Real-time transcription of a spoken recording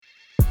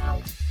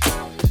Welcome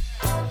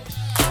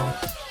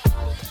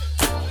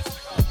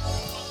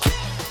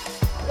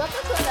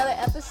to another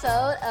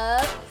episode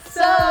of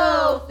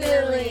Soul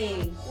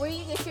Filling, where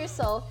you get your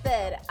soul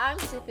fed. I'm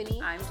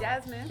Tiffany. I'm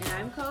Jasmine. And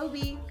I'm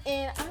Kobe.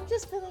 And I'm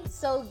just feeling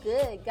so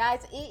good.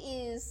 Guys, it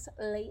is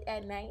late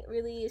at night.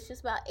 Really, it's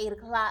just about 8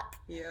 o'clock.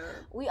 Yeah.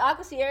 We all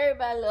can see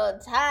everybody a little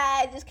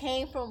tired, just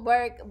came from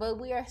work, but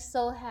we are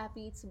so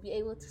happy to be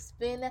able to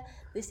spend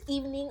this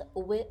evening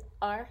with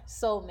our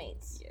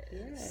soulmates.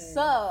 Yes.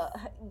 So,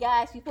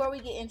 guys, before we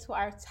get into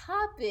our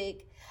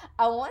topic,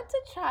 I want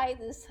to try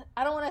this.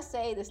 I don't want to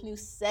say this new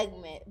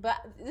segment, but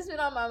this has been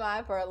on my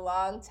mind for a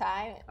long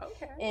time.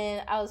 Okay.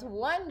 And I was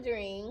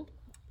wondering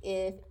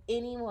if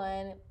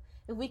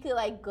we could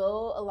like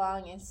go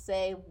along and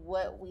say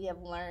what we have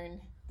learned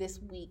this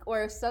week,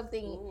 or if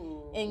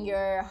something in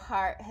your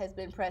heart has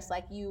been pressed,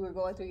 like you were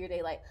going through your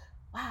day, like,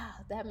 wow,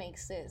 that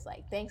makes sense.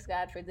 Like, thanks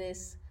God for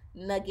this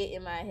nugget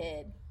in my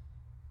head.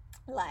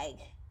 Like,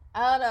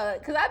 I don't know,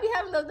 because I be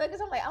having those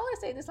nuggets. I'm like, I want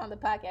to say this on the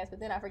podcast, but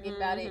then I forget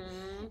about it.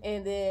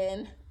 And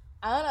then,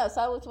 I don't know. So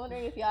I was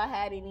wondering if y'all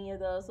had any of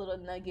those little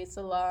nuggets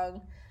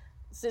along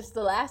since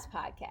the last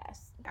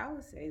podcast. I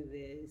would say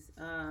this.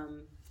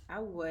 I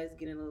was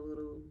getting a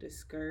little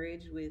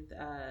discouraged with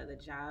the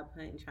job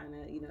hunt and trying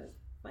to, it's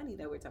funny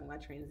that we're talking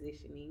about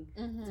transitioning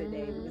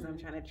today, because I'm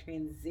trying to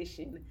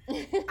transition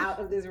out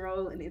of this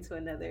role and into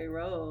another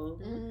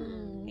role.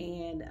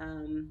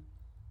 And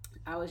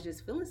I was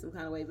just feeling some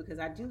kind of way because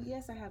I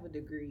have a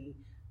degree,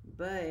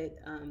 but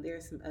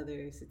there's some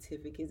other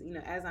certificates.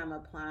 As I'm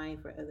applying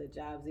for other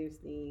jobs, there's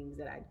things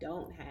that I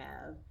don't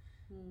have,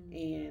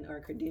 and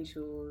or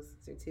credentials,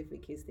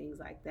 certificates, things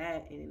like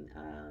that. And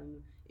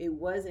it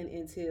wasn't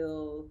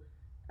until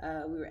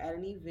we were at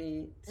an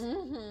event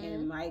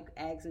and Mike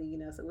asked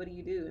me, so what do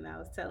you do? And I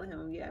was telling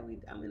him,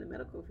 I'm in the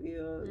medical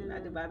field and I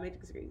do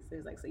biometric screens. So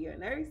he's like, so you're a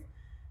nurse?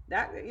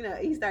 Doctor,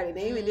 he started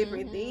naming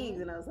different things,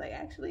 and I was like,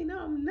 actually, no,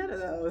 I'm none of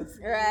those.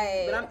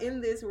 Right. But I'm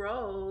in this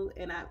role,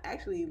 and I'm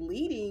actually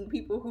leading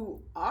people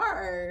who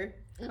are.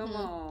 Come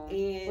on.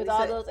 And with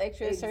all those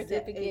extra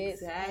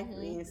certificates.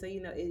 Exactly. And so,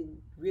 it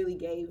really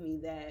gave me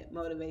that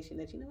motivation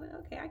that,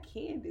 okay, I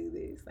can do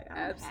this. Like,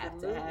 I don't have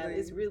to have.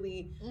 It's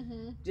really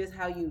just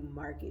how you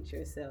market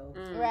yourself.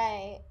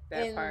 Right.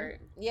 That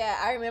part. Yeah,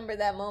 I remember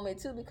that moment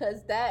too,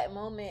 because that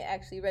moment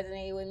actually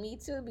resonated with me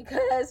too,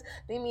 because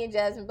then me and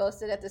Jasmine both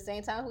stood at the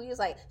same time. We was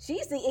like,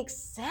 she's the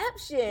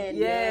exception.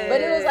 Yeah. But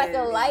it was like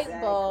a light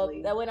bulb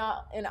that went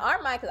on in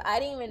our mind, because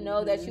I didn't even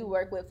know that you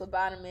work with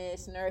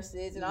phlebotomists,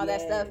 nurses, and all that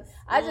stuff.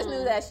 I just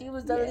knew that she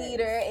was the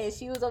leader, and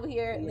she was over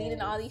here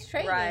leading all these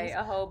trainings. Right,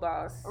 a whole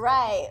boss.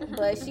 Right,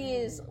 but she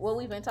is what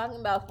we've been talking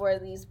about for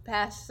these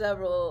past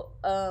several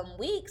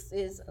weeks,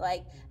 is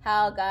like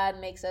how God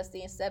makes us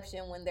the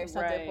exception when there's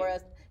something for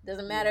us.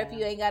 Doesn't matter if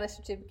you ain't got a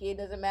certificate.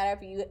 Doesn't matter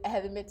if you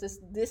haven't been to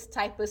this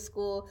type of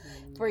school.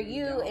 For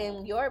you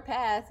and your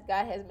path,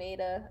 God has made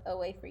a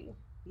way for you.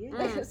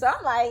 Yeah. So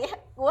I'm like,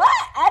 what?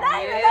 And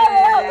I even know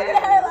that. Look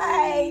at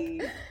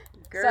her like.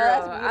 Girl,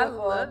 so I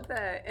love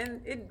that.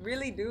 And it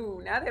really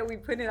do. Now that we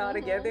put it all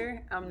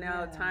together, I'm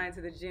now tying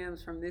to the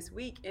gems from this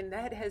week. And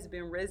that has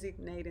been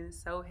resonating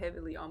so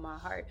heavily on my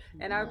heart.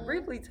 And I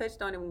briefly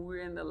touched on it when we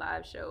were in the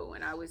live show.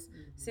 And I was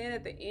saying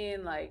at the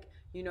end, like,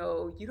 you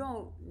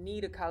don't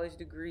need a college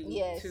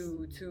degree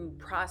to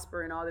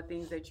prosper in all the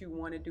things that you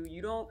want to do.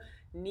 You don't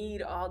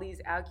need all these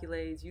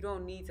accolades. You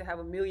don't need to have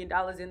 $1 million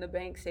in the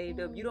bank saved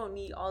up. You don't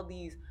need all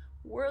these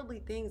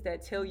worldly things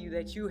that tell you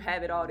that you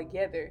have it all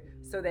together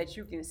so that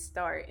you can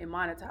start and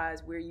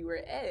monetize where you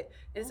were at.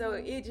 And so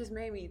it just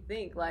made me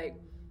think, like,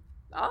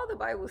 all the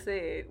Bible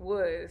said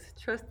was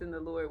trust in the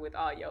Lord with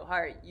all your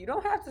heart. You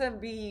don't have to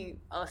be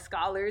a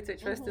scholar to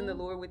trust in the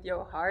Lord with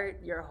your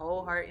heart, your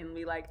whole heart, and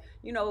be like,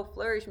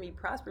 flourish me,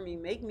 prosper me,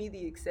 make me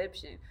the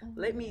exception.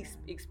 Let me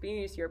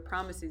experience your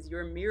promises,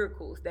 your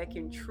miracles that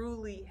can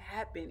truly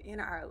happen in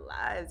our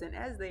lives. And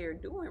as they are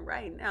doing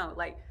right now,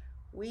 like,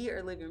 we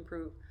are living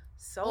proof.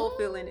 Soul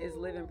Filling is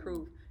living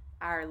proof.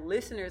 Our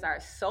listeners, our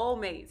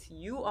soulmates,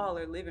 you all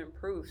are living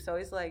proof. So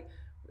it's like,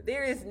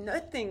 there is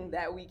nothing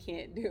that we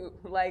can't do.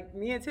 Like,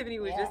 me and Tiffany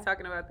was just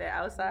talking about that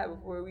outside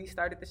before we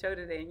started the show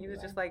today, and you was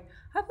just like,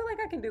 I feel like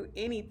I can do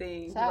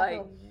anything.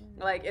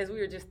 Like as we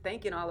were just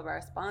thanking all of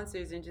our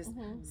sponsors and just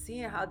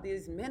seeing how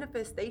these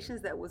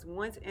manifestations that was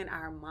once in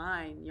our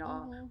mind,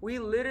 y'all. We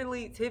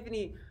literally,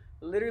 Tiffany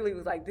literally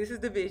was like, this is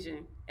the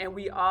vision, and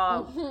we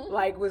all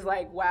was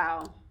like,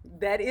 wow,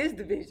 that is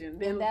the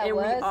vision. And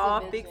we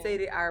all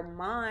fixated our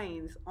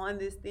minds on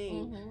this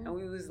thing, and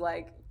we was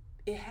like,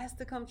 it has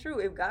to come true.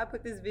 If God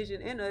put this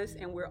vision in us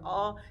and we're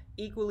all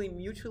equally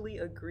mutually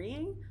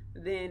agreeing,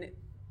 then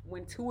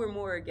when two or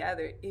more are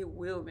gathered, it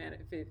will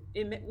manifest.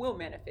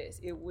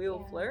 It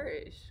will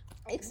flourish.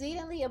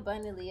 Exceedingly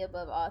abundantly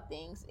above all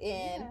things.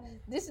 And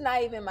this is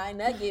not even my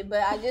nugget,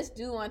 but I just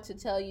do want to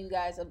tell you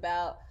guys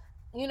about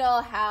you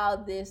know how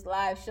this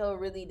live show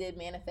really did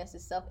manifest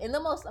itself in the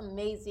most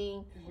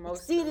amazing,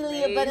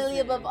 exceedingly abundantly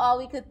above all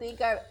we could think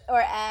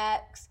or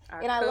ask.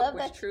 Our and I love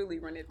that truly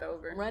runneth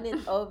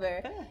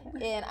over.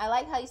 And I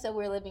like how you said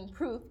we're living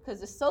proof,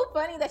 because it's so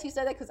funny that you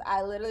said that, because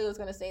I literally was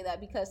going to say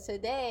that, because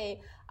today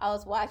I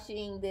was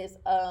watching this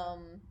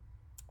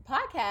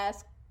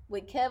podcast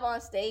with Kev on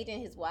stage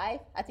and his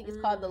wife. I think it's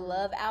called The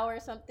Love Hour or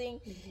something.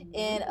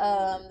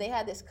 And they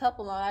had this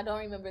couple on. I don't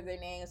remember their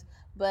names,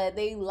 but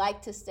they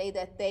like to say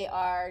that they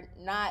are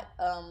not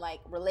like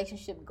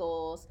relationship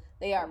goals.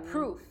 They are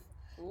proof.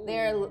 They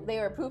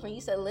are proof. And you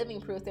said living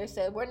proof. They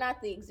said we're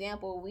not the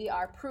example, we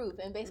are proof.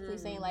 And basically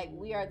saying like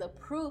we are the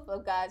proof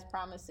of God's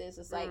promises.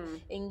 It's like,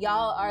 and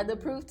y'all are the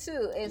proof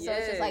too. And so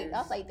it's just like,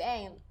 I was like,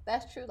 dang,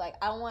 that's true. Like,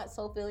 I want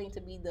Soul Filling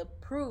to be the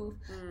proof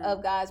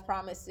of God's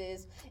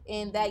promises,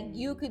 and that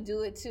you could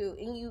do it too.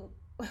 And you,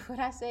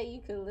 when I say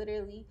you could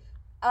literally,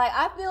 like,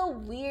 I feel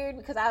weird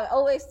because I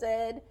always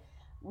said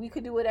we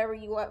could do whatever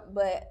you want,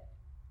 but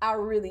I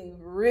really,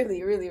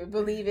 really, really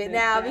believe it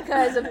now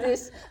because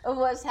of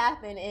what's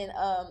happened. And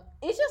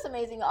it's just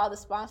amazing, all the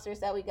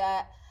sponsors that we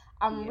got.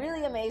 I'm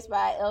really amazed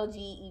by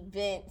LG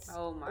Events.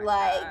 Oh my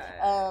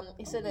God.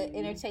 It's an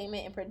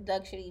entertainment and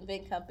production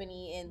event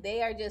company, and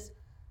they are just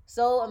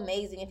so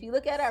amazing. If you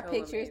look at our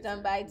pictures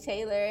done by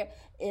Taylor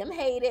M.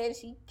 Hayden,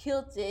 she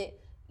killed it.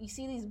 You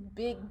see these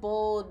big,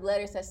 bold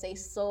letters that say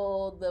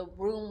soul. The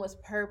room was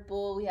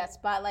purple. We had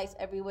spotlights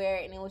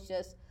everywhere, and it was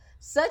just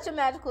such a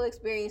magical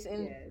experience.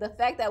 And the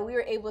fact that we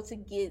were able to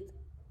get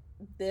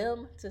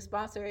them to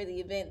sponsor the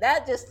event,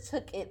 that just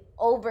took it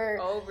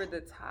over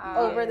the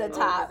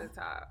top.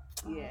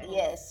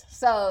 Yes.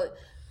 So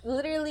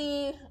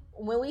literally,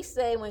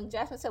 when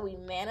Jasmine said we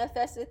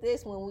manifested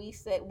this, when we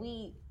said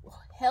we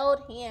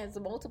held hands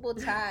multiple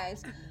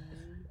times,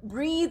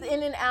 breathed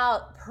in and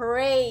out,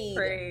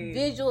 prayed,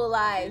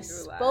 visualized,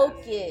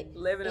 spoke it.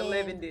 11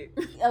 it.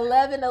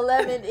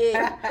 11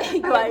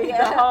 it. Like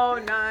the whole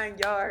 9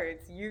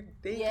 yards. You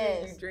think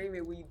it, you dream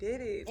it, we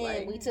did it. And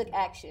like, we took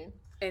action.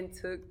 And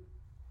took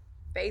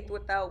faith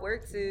without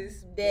works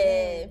is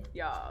dead.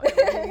 Y'all.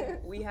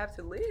 We have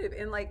to live.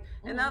 And like,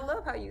 and I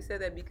love how you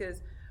said that,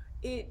 because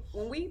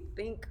when we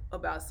think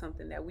about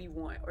something that we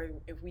want, or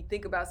if we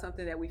think about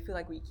something that we feel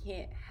like we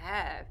can't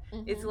have,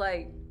 it's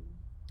like,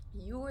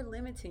 you are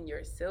limiting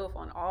yourself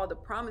on all the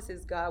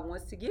promises God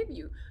wants to give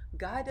you.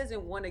 God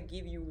doesn't want to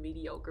give you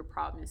mediocre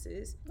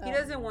promises. He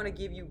doesn't want to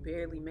give you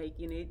barely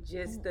making it,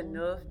 just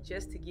enough,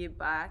 just to get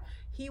by.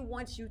 He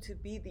wants you to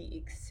be the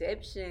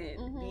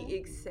exception. The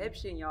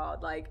exception, y'all.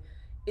 Like,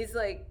 it's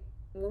like,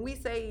 when we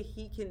say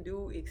he can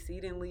do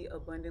exceedingly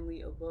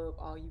abundantly above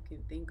all you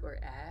can think or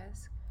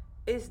ask,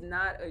 it's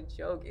not a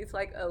joke. It's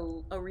like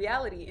a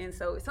reality. And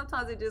so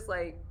sometimes it just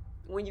like,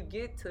 when you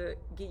get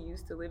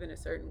used to living a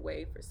certain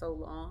way for so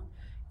long,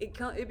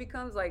 it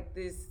becomes like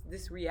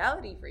this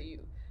reality for you.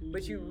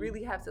 But you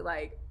really have to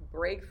like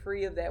break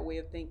free of that way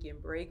of thinking,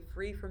 break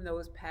free from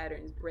those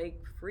patterns, break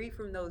free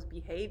from those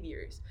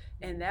behaviors,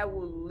 and that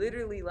will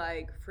literally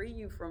like free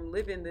you from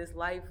living this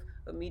life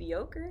of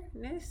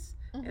mediocreness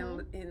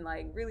and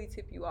like really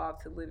tip you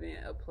off to live in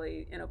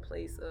a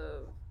place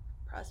of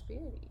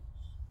prosperity.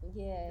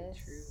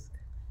 Yes.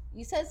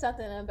 You said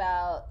something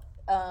about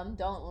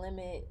don't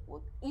limit.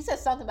 You said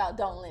something about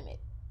don't limit.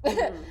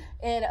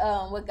 And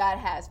what God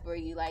has for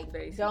you. Like,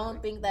 basically,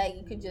 don't think that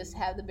you could just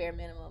have the bare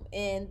minimum.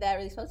 And that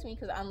really spoke to me,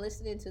 because I'm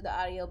listening to the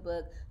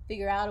audiobook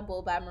Figure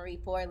Outable by Marie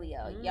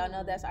Forleo. Y'all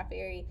know that's my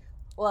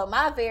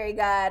very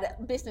God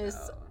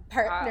business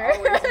partner. I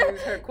always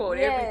use her quote.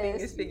 Everything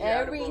is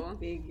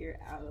figure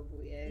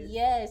outable.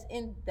 Yes,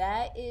 and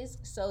that is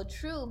so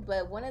true.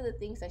 But one of the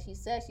things that she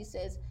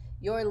says,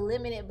 your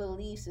limited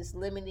beliefs is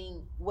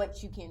limiting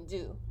what you can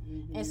do.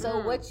 And so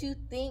what you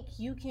think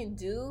you can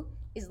do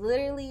is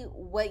literally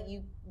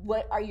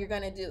what are you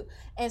gonna do.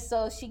 And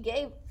so she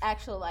gave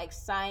actual like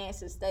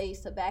science and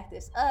studies to back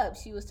this up.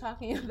 She was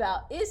talking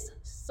about, it's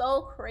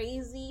so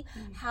crazy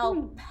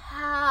how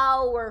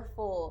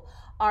powerful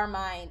our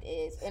mind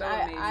is. And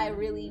I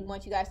really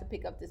want you guys to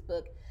pick up this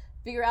book,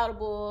 Figure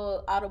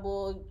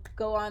Outable,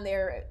 go on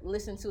there,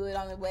 listen to it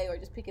on the way, or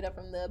just pick it up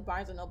from the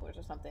Barnes and Nobles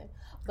or something.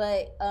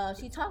 But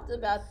she talked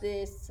about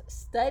this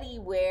study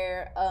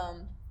where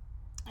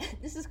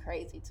this is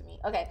crazy to me.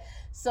 Okay,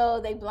 so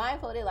they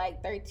blindfolded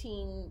like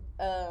 13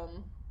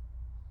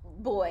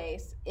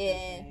 boys,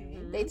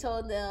 and they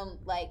told them,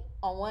 like,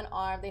 on one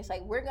arm, they're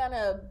like, we're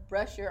gonna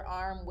brush your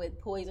arm with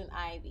poison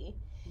ivy.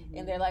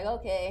 And they're like,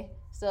 okay.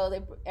 So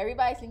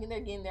everybody's thinking they're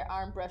getting their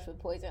arm brushed with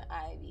poison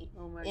ivy.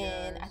 Oh my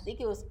and gosh. I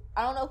think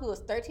I don't know if it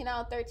was 13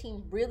 out of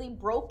 13 really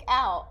broke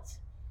out.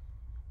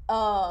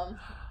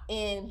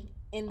 And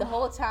the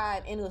whole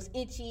time, and it was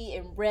itchy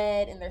and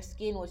red, and their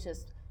skin was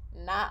just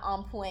not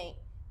on point.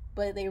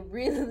 But they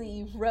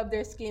really rubbed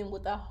their skin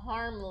with a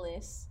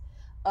harmless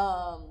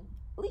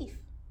leaf.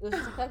 It was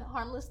just like a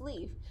harmless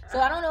leaf. So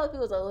I don't know if it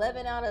was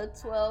 11 out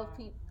of 12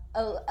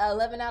 people,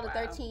 11 out of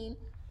 13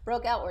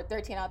 broke out, or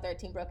 13 out of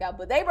 13 broke out,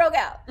 but they broke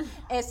out.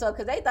 And so,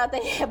 because they thought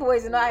they had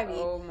poison ivy.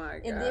 Oh my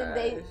god. And then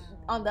they,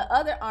 on the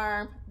other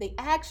arm, they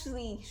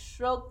actually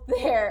stroked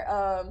their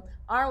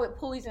arm with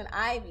poison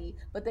ivy,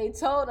 but they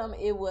told them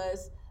it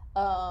was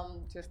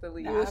just a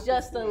leaf. It was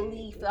just a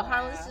leaf. The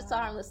harmless, just a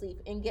harmless leaf.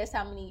 And guess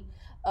how many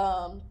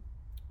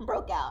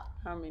broke out?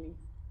 How many?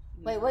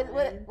 Wait,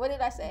 what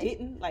did I say?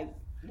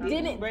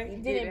 Didn't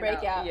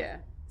break out. Yeah.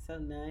 So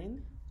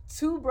none.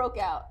 2 broke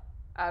out.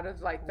 Out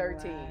of like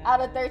 13. Wow.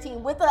 Out of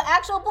 13 with the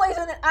actual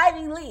poison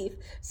ivy leaf.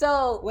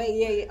 So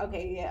wait,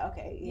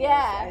 okay.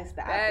 Yeah. It's the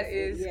That opposite.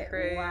 is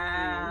crazy.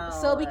 Wow.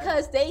 So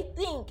because they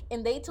think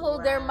and they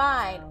told their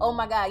mind, oh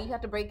my God, you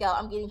have to break out.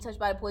 I'm getting touched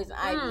by the poison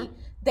ivy.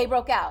 They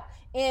broke out.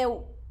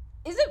 And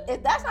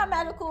if that's not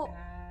magical,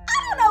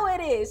 I don't know what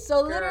it is.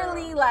 So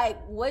literally,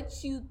 like, what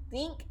you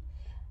think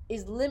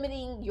is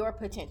limiting your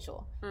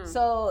potential.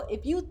 So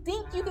if you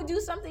think you could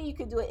do something, you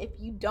could do it. If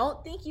you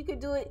don't think you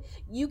could do it,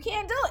 you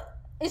can't do it.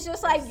 It's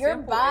just like your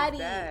body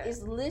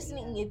is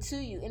listening it to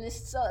you, and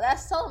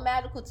that's so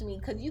magical to me,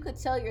 because you could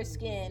tell your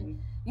skin,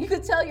 you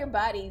could tell your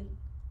body,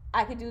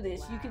 I could do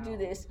this, you could do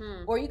this,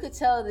 or you could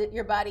tell that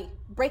your body,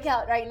 break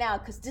out right now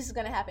because this is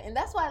gonna happen. And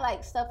that's why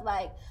like stuff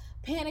like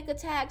panic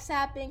attacks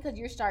happen, because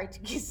you're starting to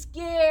get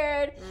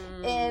scared.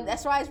 And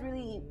that's why it's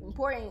really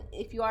important,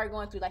 if you are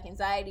going through like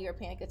anxiety or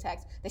panic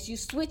attacks, that you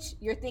switch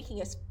your thinking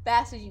as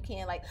fast as you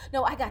can. Like,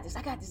 no, I got this,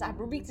 I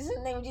rebuke this in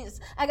the name of Jesus,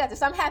 I got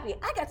this, I'm happy,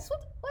 I got this.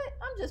 What?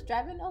 I'm just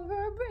driving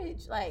over a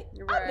bridge, like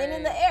I've been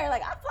in the air,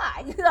 like I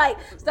fly. Like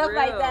stuff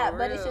like that.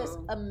 But it's just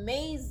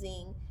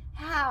amazing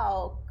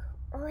how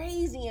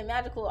crazy and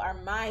magical our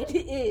mind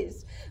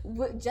is,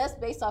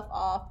 just based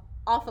off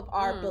of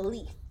our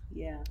belief.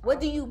 Yeah. What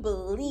do you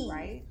believe?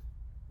 Right.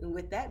 And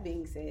with that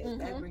being said,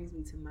 that brings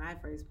me to my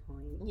first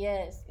point.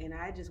 Yes. And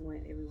I just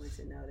want everyone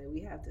to know that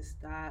we have to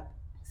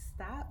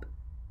stop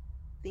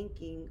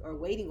thinking or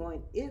waiting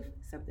on if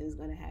something is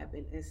going to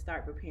happen, and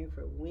start preparing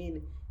for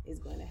when it's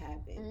going to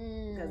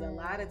happen. Because a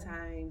lot of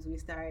times we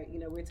start,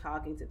 we're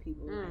talking to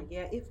people like,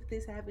 yeah, if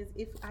this happens,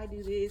 if I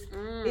do this,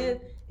 and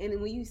then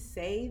when you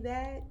say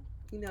that,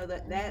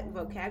 that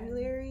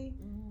vocabulary,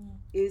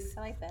 is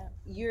I like that.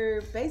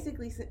 You're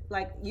basically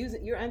like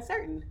you're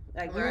uncertain,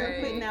 like you're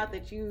putting out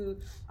that you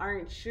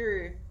aren't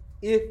sure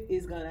if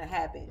it's gonna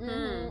happen.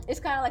 It's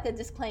kind of like a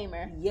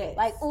disclaimer. Yes.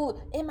 Like,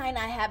 ooh, it might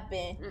not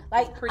happen.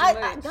 Like, Pretty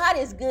much. God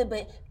is good,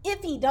 but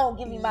if He don't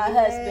give me my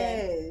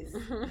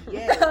husband,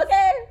 yes.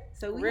 Okay.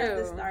 So we have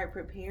to start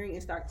preparing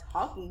and start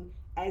talking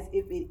as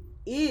if it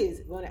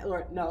is going to,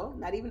 or no,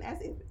 not even as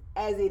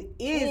it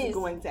is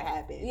going to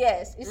happen.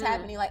 Yes, it's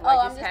happening. Like,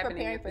 I'm just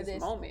preparing for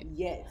this moment.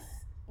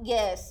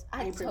 Yes,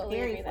 I'm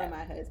preparing for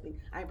my husband.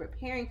 I'm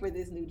preparing for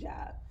this new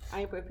job.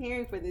 I'm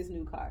preparing for this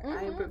new car.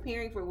 I am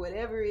preparing for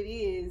whatever it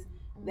is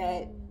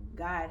that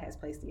God has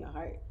placed in your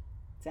heart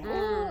to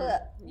happen.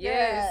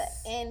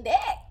 Yes. And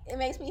that, it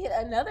makes me hit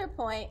another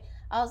point.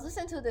 I was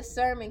listening to this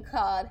sermon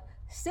called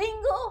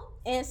Single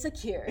and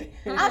Secure.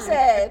 I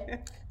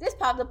said, this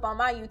popped up on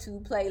my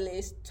YouTube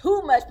playlist.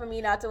 Too much for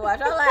me not to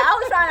watch. I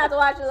was trying not to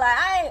watch it.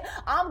 Like,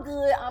 I'm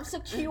good. I'm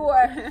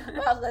secure.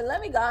 But I was like, let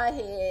me go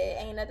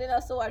ahead. Ain't nothing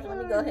else to watch. Let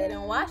me go ahead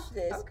and watch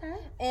this. Okay.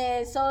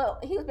 And so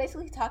he was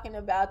basically talking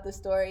about the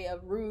story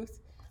of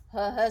Ruth.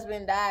 Her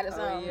husband died or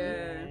something.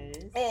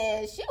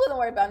 And she wasn't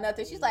worried about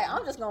nothing. She's like,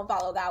 I'm just going to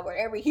follow God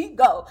wherever He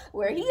go.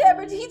 Where He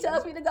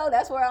tells me to go,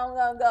 that's where I'm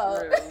going to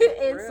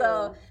go.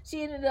 So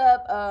she ended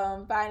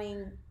up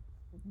finding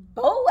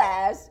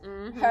Boaz,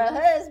 her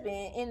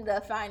husband, ended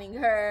up finding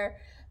her,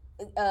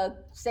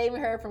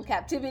 saving her from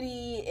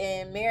captivity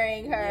and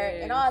marrying her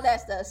and all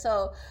that stuff.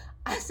 So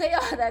I say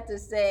all that to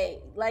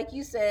say, like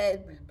you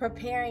said,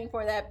 preparing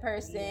for that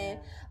person,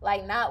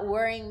 like not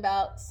worrying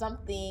about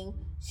something.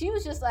 She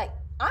was just like,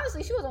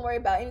 honestly, she wasn't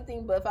worried about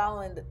anything but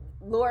following the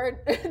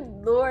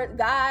Lord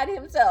God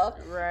Himself.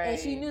 Right. And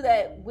she knew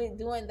that with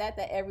doing that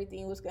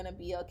everything was going to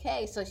be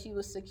okay. So she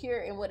was secure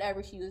in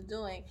whatever she was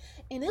doing.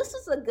 And this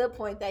was a good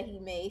point that he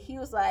made. He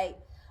was like,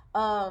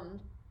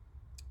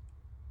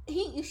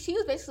 she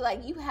was basically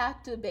like, you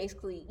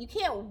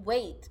can't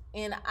wait.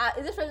 And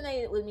this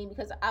resonated with me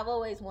because I've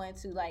always wanted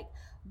to like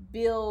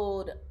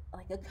build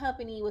like a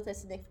company with a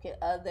significant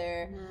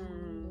other,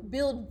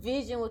 build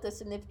vision with a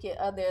significant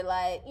other.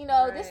 Like,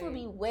 this would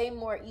be way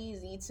more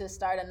easy to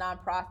start a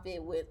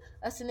nonprofit with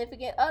a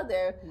significant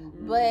other.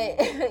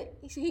 But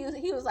he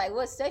was like,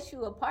 what sets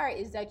you apart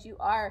is that you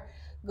are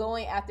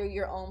going after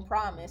your own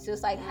promise. So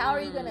it's like, how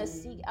are you going to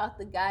seek out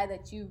the guy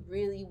that you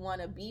really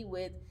want to be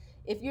with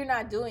if you're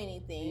not doing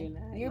anything?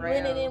 You're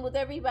blending in with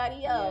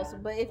everybody else.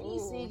 But if He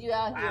sees you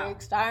out here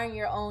starting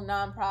your own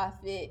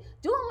nonprofit,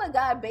 doing what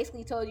God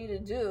basically told you to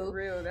do, for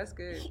real, that's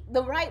good.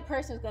 The right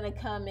person's gonna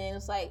come in.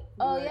 It's like,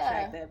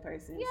 attract that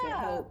person to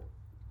help.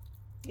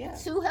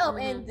 To help,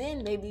 and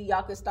then maybe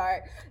y'all could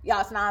start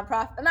y'all's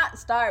nonprofit. Not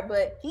start,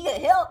 but he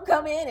could help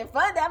come in and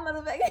fund that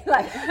motherfucker.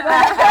 Like,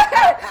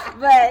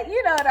 but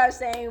you know what I'm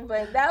saying.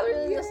 But that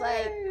really just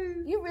like,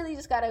 you really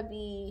just gotta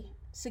be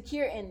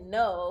secure and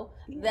know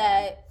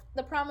that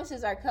the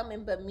promises are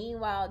coming, but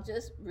meanwhile,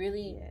 just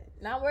really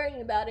not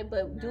worrying about it,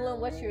 but doing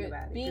what you're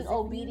being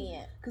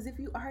obedient. Because if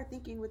you are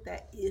thinking with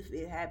that, if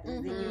it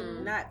happens, then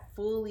you're not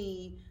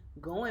fully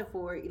going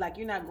for it. Like,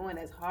 you're not going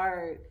as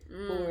hard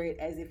for it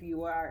as if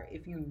you are,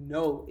 if you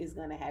know it's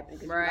gonna happen.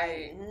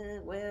 Right. You're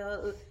like,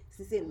 well,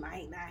 since it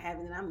might not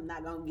happen, then I'm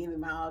not gonna give it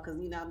my all, because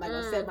I'm not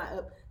gonna set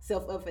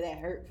myself up for that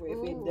hurt for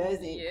if it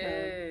doesn't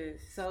come.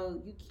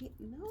 So you can't.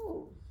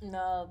 No.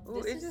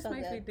 It just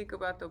makes me think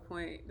about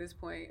this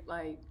point.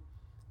 Like,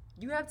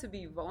 you have to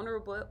be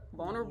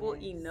vulnerable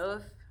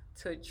enough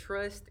to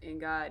trust in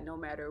God, no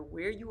matter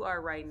where you are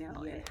right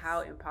now and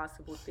how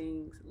impossible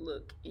things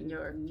look in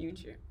your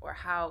future, or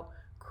how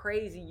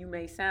crazy you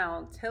may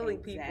sound telling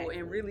people,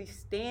 and really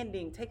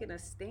taking a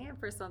stand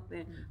for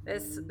something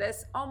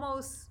that's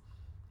almost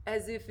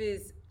as if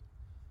it's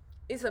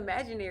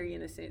imaginary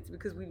in a sense,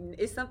 because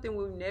it's something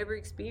we've never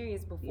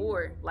experienced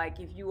before. Like,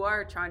 if you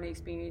are trying to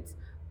experience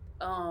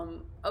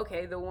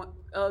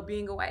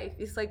being a wife,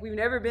 it's like we've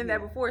never been that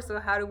before, so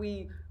how do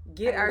we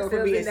get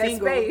ourselves in that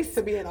space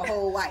to being a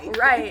whole wife?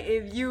 Right.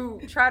 If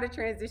you try to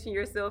transition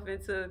yourself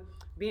into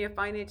being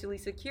financially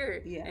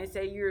secure and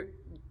say you're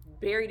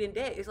buried in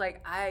debt, it's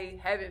like, I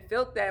haven't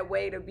felt that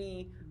way to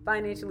be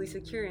financially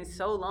secure in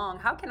so long.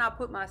 How can I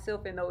put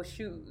myself in those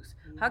shoes?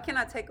 How can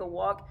I take a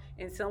walk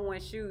in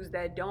someone's shoes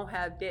that don't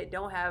have debt,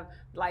 don't have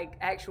like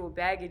actual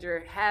baggage,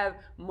 or have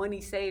money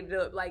saved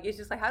up? Like, it's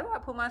just like, how do I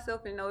put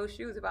myself in those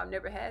shoes if I've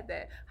never had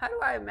that? How do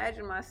I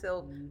imagine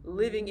myself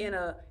living in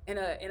a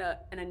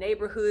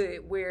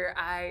neighborhood where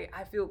I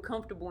feel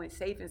comfortable and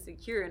safe and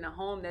secure, in a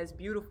home that's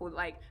beautiful,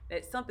 like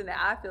that's something that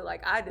I feel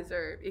like I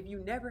deserve, if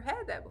you never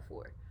had that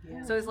before?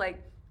 So it's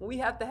like, we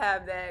have to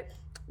have that,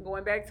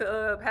 going back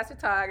to Pastor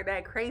Todd,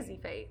 that crazy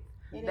faith.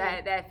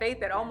 That faith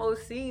that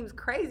almost seems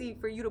crazy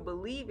for you to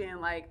believe in.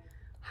 Like,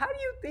 how do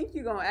you think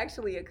you're gonna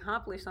actually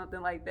accomplish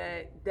something like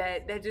that?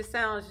 That just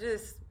sounds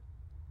it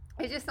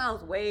just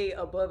sounds way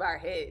above our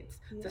heads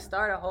to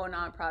start a whole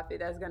nonprofit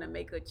that's gonna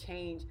make a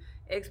change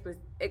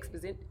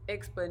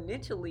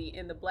exponentially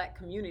in the Black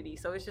community.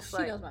 So it's just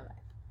she knows my life.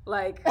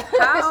 Like,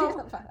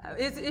 how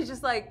it's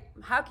just like,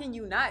 how can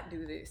you not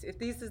do this if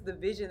this is the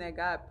vision that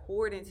God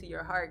poured into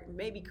your heart,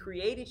 maybe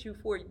created you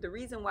for? The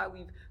reason why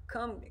we've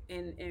come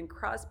and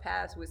cross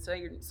paths with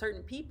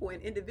certain people and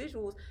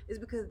individuals is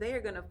because they are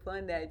going to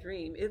fund that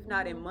dream, if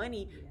not in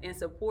money and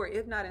support,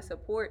 if not in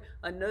support,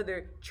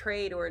 another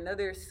trade or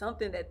another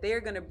something that they're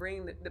going to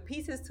bring. The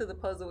pieces to the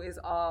puzzle is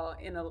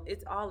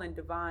it's all in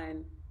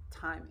divine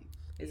timing.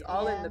 It's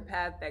all in the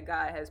path that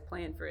God has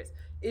planned for us.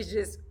 It's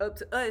just up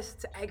to us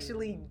to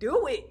actually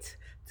do it,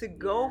 to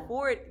go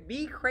for it,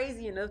 be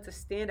crazy enough to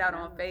stand out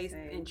on faith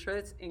and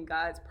trust in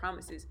God's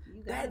promises.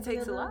 That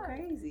takes a lot.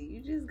 Crazy.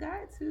 You just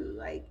got to,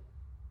 like,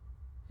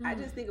 I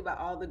just think about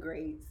all the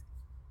greats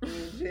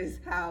and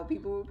just how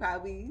people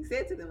probably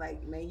said to them,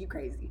 like, man, you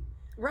crazy.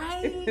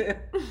 Right.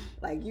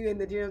 Like, you in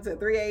the gym till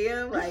 3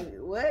 a.m.? Like,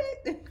 what?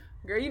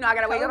 Girl, I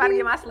got to wake up, I got to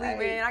get my sleep,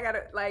 man. I got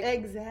to, like.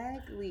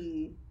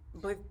 Exactly.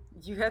 But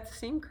you have to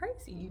seem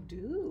crazy. You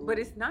do. But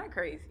it's not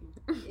crazy.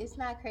 It's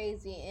not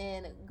crazy.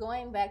 And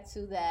going back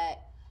to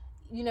that,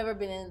 you never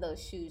been in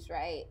those shoes,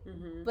 right?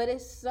 But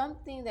it's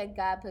something that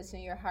God puts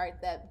in your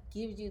heart that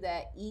gives you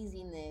that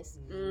easiness,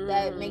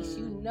 that makes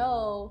you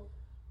know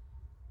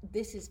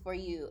this is for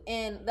you.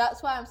 And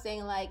that's why I'm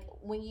saying, like,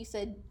 when you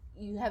said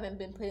you haven't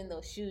been put in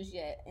those shoes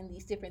yet and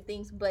these different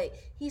things, but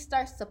he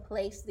starts to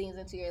place things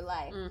into your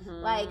life.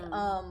 Like,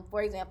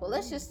 for example,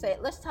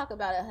 let's talk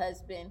about a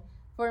husband.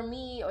 For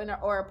me,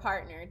 or a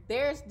partner,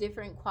 there's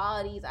different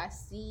qualities I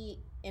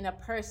see in a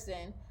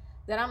person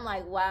that I'm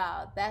like,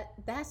 wow,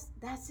 that's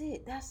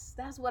it.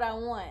 That's what I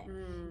want.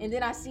 And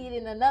then I see it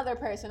in another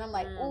person. I'm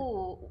like,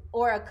 ooh,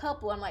 or a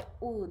couple. I'm like,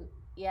 ooh,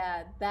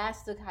 yeah,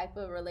 that's the type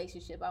of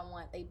relationship I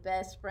want. They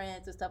best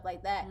friends and stuff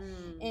like that.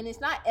 And it's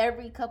not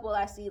every couple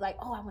I see like,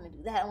 oh, I want to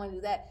do that. I want to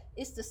do that.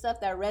 It's the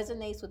stuff that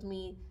resonates with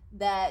me,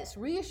 that's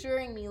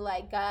reassuring me,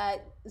 like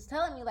God is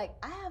telling me, like,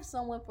 I have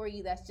someone for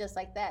you that's just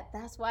like that.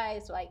 That's why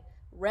it's like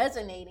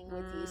resonating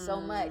with you so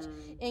much.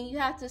 And you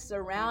have to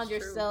surround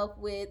yourself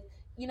with,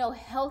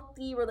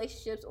 healthy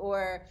relationships,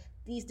 or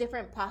these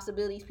different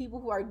possibilities, people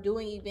who are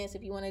doing events,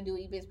 if you want to do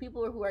events,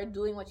 people who are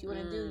doing what you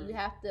want to do. You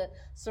have to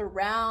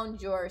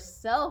surround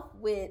yourself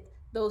with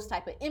those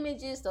type of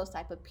images, those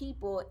type of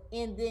people,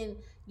 and then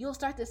you'll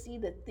start to see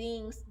the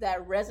things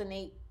that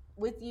resonate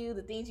with you,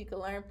 the things you can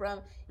learn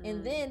from,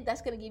 and then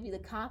that's going to give you the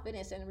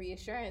confidence and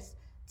reassurance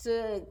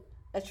to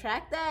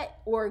attract that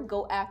or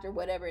go after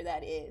whatever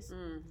that is.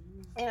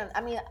 And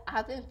I mean,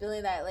 I've been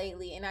feeling that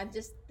lately, and I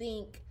just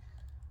think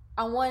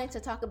I wanted to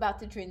talk about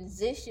the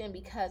transition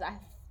because I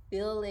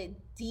feel it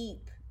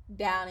deep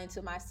down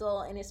into my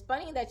soul. And it's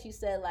funny that you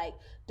said, like,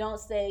 don't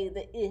say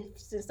the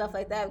ifs and stuff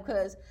like that,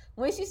 because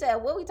when she said,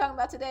 what are we talking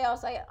about today, I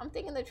was like, I'm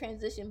thinking the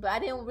transition, but I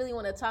didn't really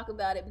want to talk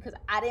about it because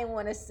I didn't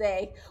want to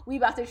say we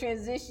about to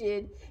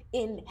transition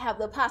and have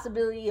the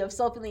possibility of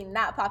something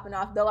not popping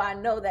off, though I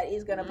know that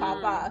it's going to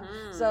pop off.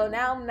 So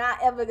now I'm not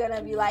ever going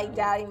to be like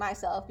doubting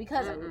myself,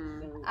 because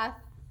I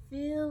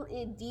feel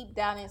it deep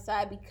down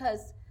inside,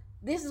 because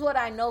this is what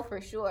I know for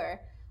sure.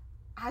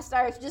 I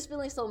started just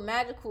feeling so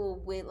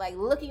magical with like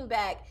looking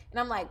back, and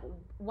I'm like,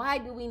 why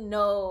do we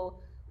know?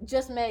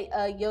 Just met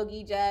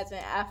Yogi Jazz and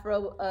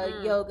Afro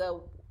Yoga.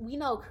 We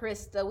know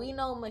Krista. We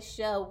know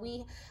Michelle.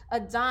 We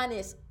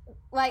Adonis.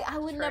 Like I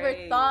would never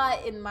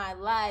thought in my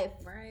life.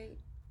 Right.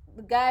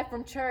 The guy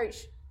from church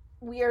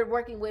we are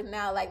working with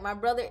now, like my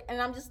brother,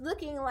 and I'm just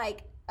looking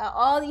like at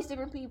all these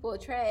different people,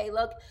 Trey,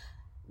 look,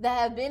 that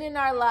have been in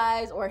our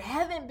lives or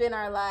haven't been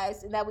our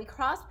lives and that we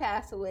cross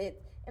paths with,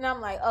 and I'm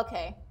like,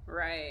 okay,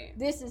 right,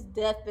 this is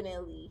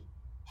definitely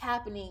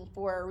happening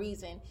for a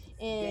reason,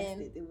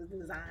 and it was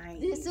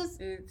designed. This is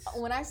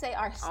when I say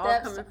our steps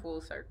all coming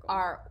full circle.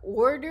 Are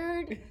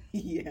ordered.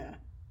 Yeah.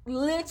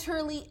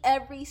 Literally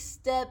every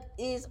step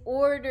is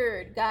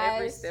ordered, guys.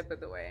 Every step of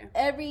the way.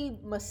 Every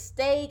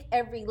mistake,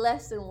 every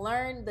lesson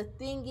learned. The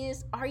thing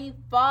is, are you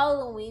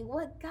following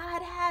what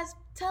God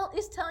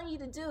is telling you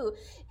to do?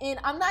 And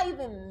I'm not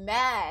even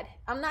mad.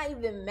 I'm not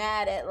even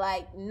mad at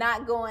like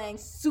not going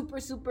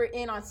super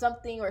in on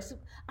something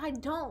I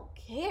don't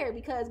care,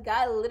 because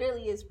God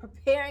literally is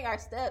preparing our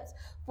steps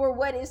for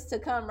what is to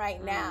come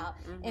right now.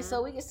 Mm-hmm. And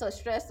so we get so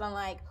stressed on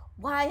like,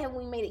 why haven't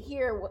we made it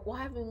here?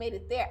 Why haven't we made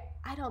it there?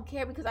 I don't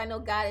care, because I know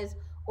God is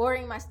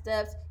ordering my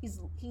steps.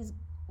 He's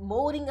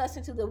molding us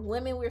into the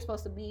women we're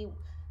supposed to be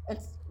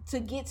to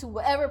get to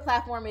whatever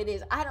platform it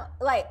is.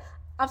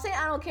 I'm saying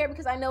I don't care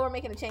because I know we're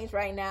making a change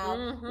right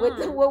now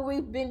with what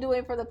we've been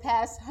doing for the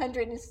past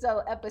 100 and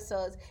so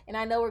episodes. And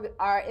I know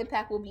our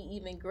impact will be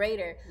even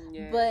greater.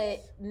 Yes.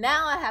 But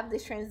now I have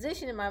this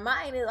transition in my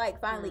mind. It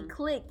like finally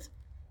clicked.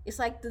 It's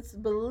like this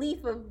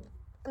belief of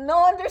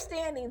no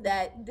understanding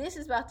that this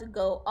is about to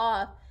go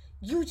off.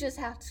 You just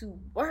have to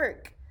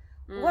work.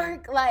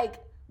 Work, like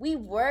we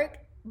work,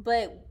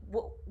 but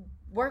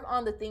work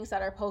on the things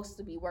that are supposed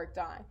to be worked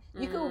on.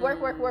 You can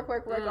work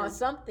on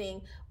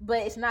something, but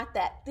it's not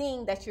that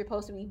thing that you're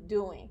supposed to be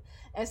doing.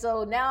 And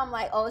so now I'm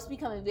like, oh, it's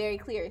becoming very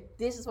clear.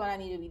 This is what I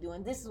need to be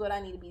doing. This is what I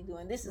need to be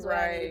doing. This is what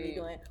I need to be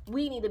doing.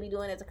 We need to be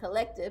doing as a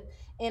collective.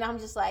 And I'm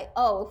just like,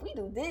 oh, if we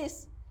do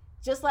this,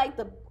 just like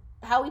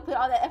how we put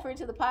all that effort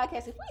into the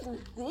podcast, if we do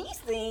these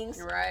things,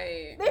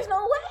 there's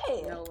no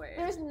way.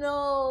 There's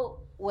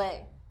no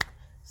way.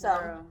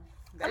 So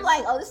I'm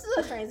like, oh, this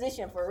is a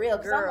transition for real.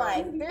 Because I'm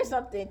like, there's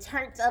something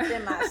turned up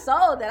in my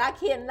soul that I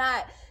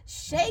cannot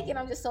shake. And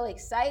I'm just so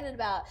excited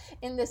about.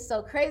 And this is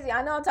so crazy.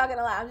 I know I'm talking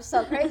a lot. I'm just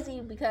so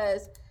crazy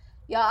because,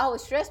 y'all, I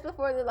was stressed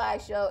before the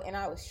live show and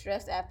I was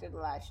stressed after the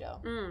live show.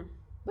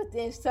 But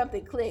then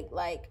something clicked,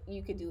 like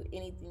you could do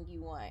anything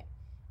you want.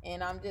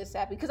 And I'm just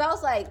happy. Because I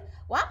was like,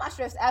 why am I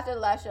stressed after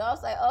the last show? I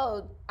was like,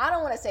 oh, I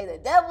don't want to say the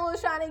devil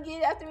is trying to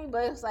get after me,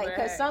 but it's like,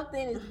 because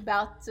something is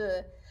about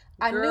to,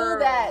 I knew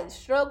that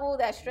struggle,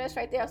 that stress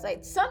right there. I was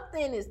like,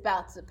 something is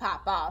about to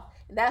pop off.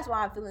 And that's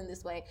why I'm feeling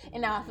this way.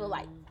 And now I feel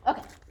like,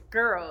 okay.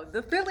 Girl,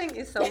 the feeling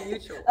is so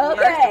mutual. Okay.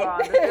 First of all,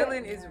 the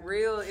feeling is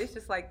real. It's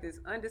just like this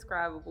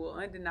undescribable,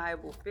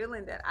 undeniable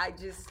feeling that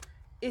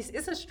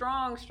it's a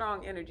strong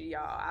energy,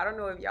 y'all. I don't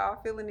know if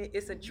y'all feeling it.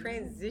 It's a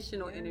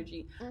transitional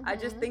energy. I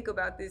just think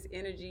about this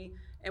energy,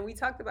 and we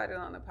talked about it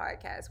on the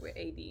podcast with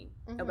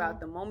AD, about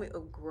the moment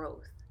of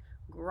growth,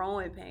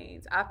 growing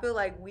pains. I feel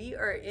like we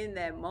are in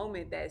that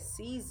moment, that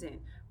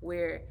season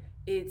where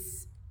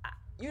it's,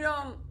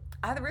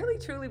 I really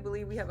truly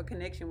believe we have a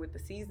connection with the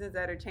seasons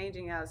that are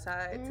changing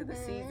outside to the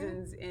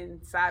seasons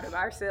inside of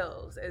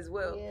ourselves as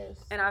well. Yes.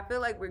 And I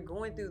feel like we're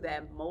going through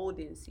that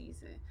molding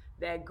season,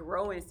 that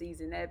growing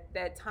season,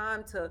 that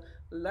time to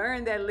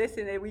learn that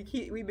lesson that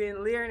we've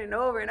been learning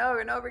over and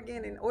over and over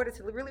again in order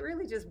to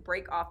really just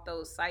break off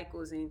those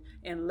cycles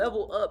and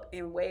level up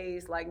in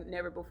ways like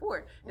never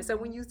before. And so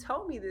when you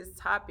told me this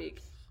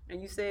topic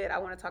and you said, I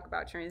want to talk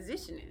about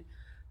transitioning,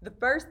 the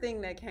first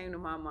thing that came to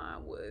my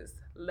mind was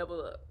level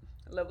up.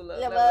 Level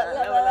up.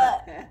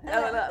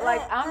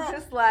 Like, I'm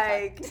just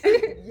like,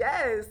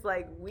 yes,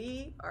 like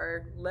we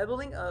are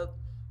leveling up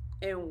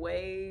in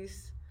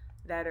ways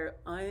that are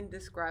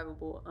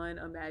undescribable,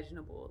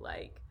 unimaginable.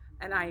 Like,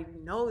 and I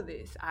know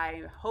this.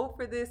 I hope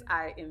for this.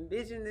 I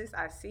envision this.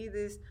 I see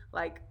this.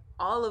 Like,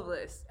 all of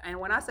us. And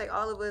when I say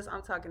all of us,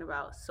 I'm talking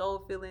about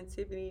Soul Feeling,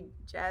 Tiffany,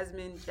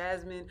 Jasmine,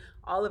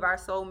 all of our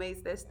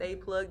soulmates that stay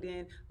plugged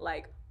in.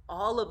 Like,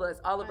 all of us,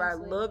 all of our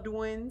loved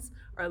ones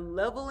are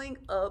leveling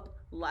up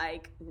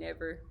like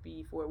never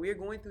before. We're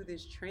going through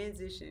this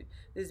transition,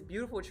 this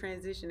beautiful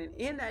transition. And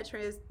in that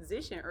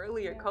transition,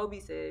 earlier, Kobe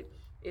said,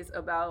 it's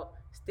about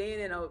staying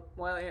in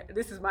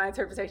this is my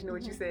interpretation of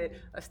what you said,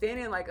 staying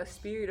in like a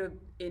spirit of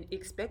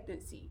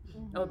expectancy,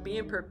 of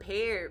being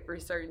prepared for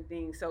certain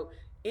things. So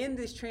in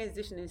this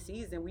transitioning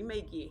season, we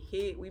may get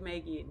hit, we may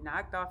get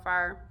knocked off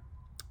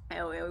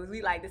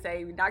we like to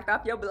say, we knocked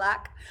off your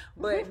block,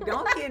 but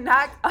don't get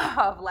knocked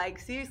off. Like,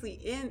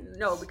 seriously,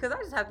 because I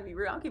just have to be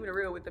real. I'm keeping it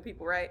real with the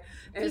people, right?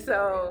 And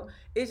so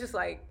it's just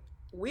like,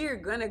 we're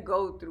gonna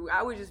go through.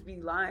 I would just be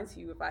lying to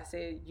you if I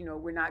said,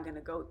 we're not gonna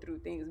go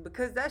through things,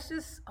 because that's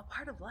just a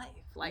part of life.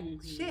 Like,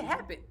 shit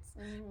happens.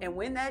 And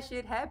when that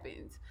shit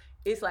happens,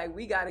 it's like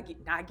we gotta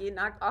not get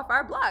knocked off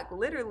our block.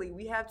 Literally,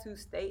 we have to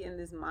stay in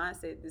this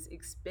mindset, this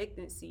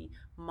expectancy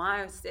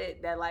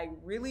mindset that like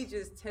really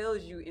just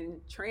tells you and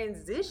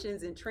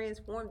transitions and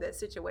transforms that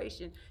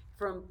situation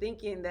from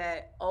thinking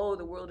that, oh,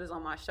 the world is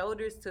on my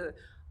shoulders to,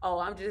 oh,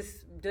 I'm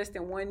just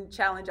in one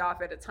challenge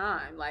off at a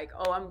time. Like,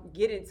 oh, I'm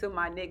getting to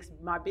my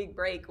big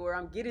break, or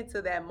I'm getting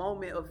to that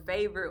moment of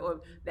favor,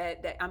 or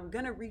that I'm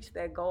gonna reach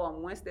that goal.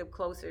 I'm one step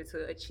closer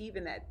to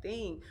achieving that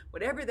thing,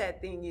 whatever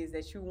that thing is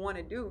that you want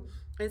to do.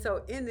 And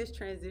so in this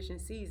transition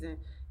season,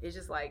 it's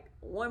just like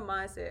one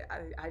mindset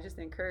I just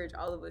encourage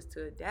all of us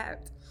to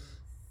adapt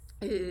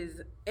is,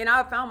 and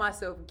I found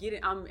myself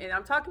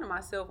I'm talking to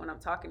myself when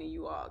I'm talking to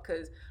you all,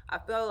 because I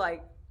feel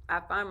like I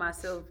find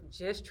myself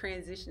just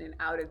transitioning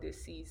out of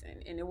this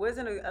season, and it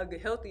wasn't a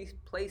healthy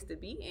place to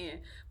be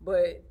in,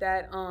 but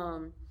that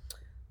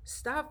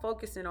stop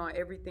focusing on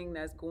everything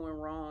that's going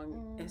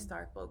wrong and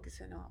start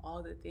focusing on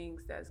all the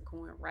things that's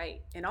going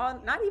right, and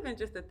not even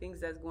just the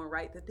things that's going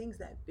right, the things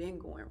that been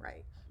going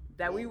right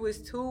that we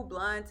was too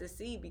blind to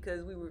see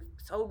because we were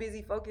so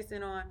busy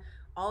focusing on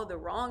all the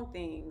wrong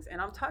things.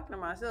 And I'm talking to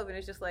myself, and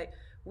it's just like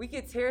we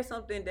could tear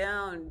something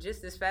down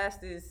just as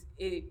fast as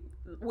it,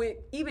 with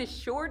even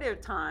shorter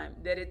time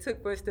that it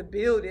took for us to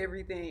build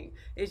everything.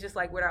 It's just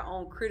like with our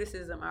own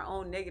criticism, our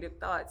own negative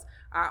thoughts,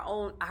 our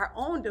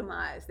own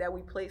demise that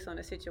we place on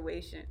a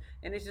situation.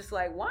 And it's just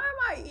like, why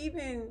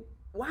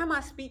am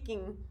I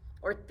speaking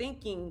or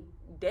thinking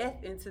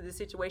death into the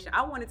situation?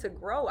 I want it to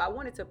grow, I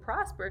want it to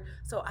prosper,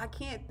 so I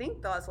can't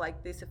think thoughts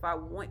like this if I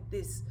want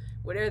this,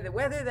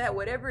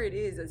 whatever it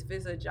is, if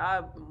it's a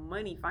job,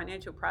 money,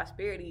 financial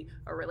prosperity,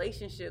 a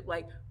relationship.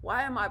 Like,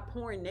 why am I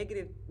pouring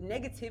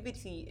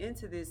negativity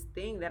into this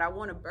thing that I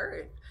want to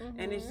birth?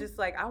 And it's just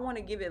like, I want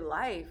to give it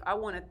life, I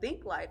want to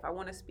think life, I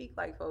want to speak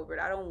life over it,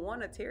 I don't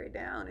want to tear it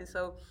down. And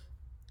so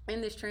in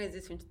this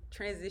transition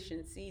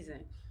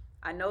season,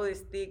 I know it's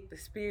thick, the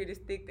spirit is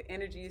thick, the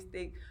energy is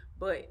thick,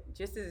 but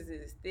just as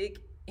it is thick,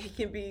 it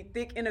can be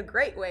thick in a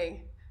great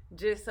way.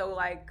 Just so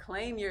like,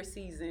 claim your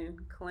season,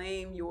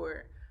 claim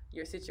your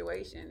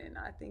situation, and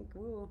I think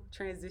we'll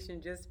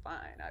transition just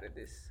fine out of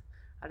this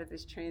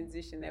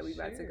transition that we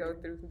about to go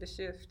through. The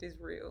shift is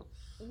real.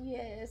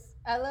 Yes,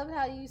 I love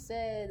how you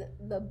said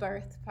the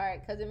birth part,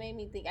 because it made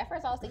me think. At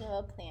first, I was thinking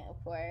of a plant,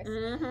 of course,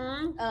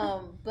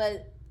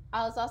 but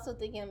I was also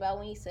thinking about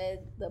when you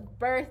said the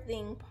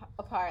birthing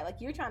part, like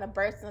you're trying to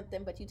birth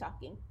something, but you're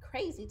talking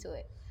crazy to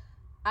it.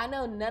 I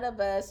know none of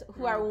us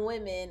who are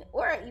women,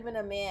 or even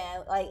a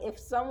man, like if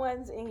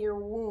someone's in your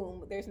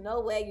womb, there's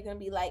no way you're gonna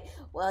be like,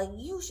 well,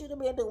 you shouldn't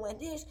be doing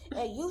this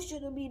and you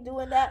shouldn't be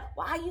doing that.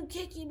 Why are you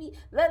kicking me?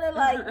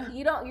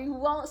 You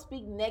won't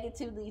speak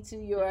negatively to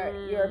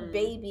your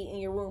baby in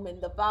your womb,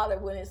 and the father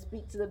wouldn't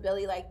speak to the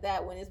belly like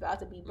that when it's about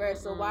to be birthed.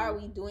 So why are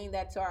we doing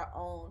that to our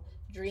own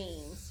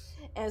dreams?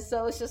 And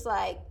so it's just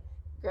like,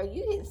 girl,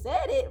 you didn't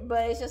said it,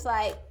 but it's just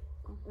like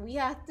we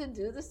have to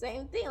do the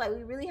same thing. Like,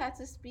 we really have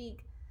to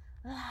speak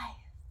life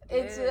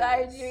into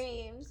our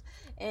dreams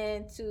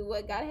and to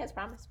what God has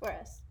promised for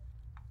us.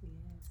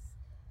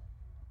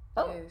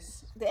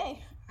 Dang,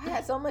 I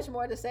had so much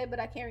more to say, but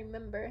I can't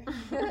remember.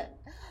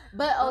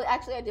 But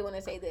actually, I did want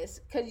to say this,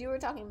 because you were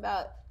talking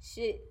about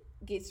shit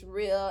gets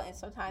real and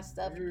sometimes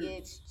stuff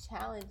gets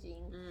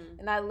challenging,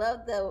 and I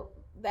love the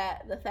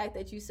fact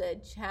that you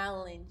said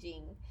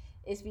challenging.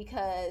 Is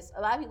because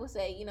a lot of people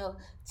say,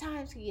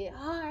 times can get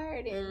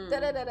hard and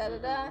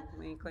da-da-da-da-da-da.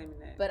 We ain't claiming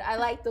that. But I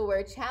like the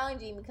word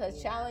challenging,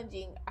 because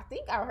challenging, I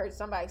think I heard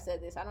somebody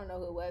said this, I don't know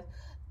who it was.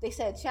 They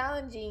said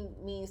challenging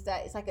means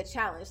that it's like a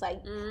challenge.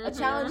 Like a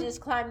challenge is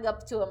climbing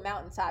up to a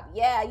mountaintop.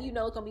 Yeah, it's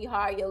going to be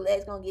hard. Your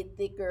legs going to get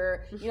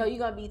thicker. You're going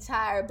to be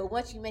tired. But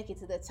once you make it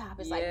to the top,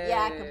 it's like,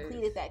 I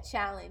completed that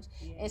challenge.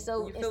 And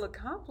so you feel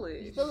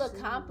accomplished. You feel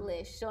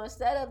accomplished. So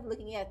instead of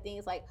looking at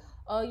things like,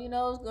 oh,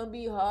 it's going to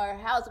be hard.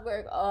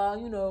 Housework, house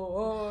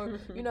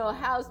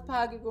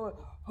pocket going,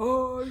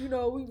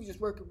 we were just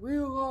working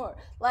real hard.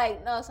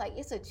 Like, no, it's like,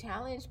 it's a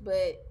challenge,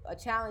 but a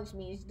challenge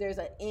means there's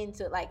an end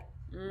to, like,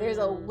 there's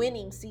a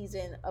winning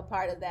season, a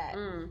part of that,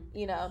 And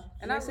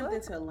there's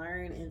something to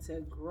learn and to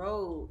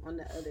grow on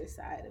the other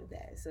side of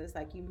that. So it's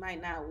like, you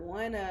might not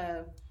want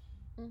to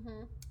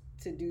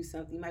do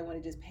something. You might want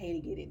to just pay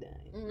to get it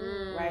done,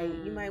 right?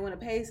 You might want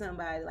to pay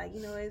somebody, like,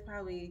 it's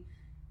probably,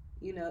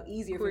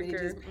 easier for me to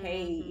just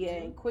pay,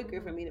 and quicker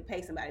for me to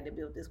pay somebody to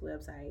build this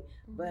website.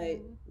 But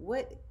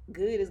what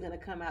good is going to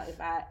come out if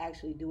I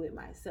actually do it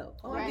myself?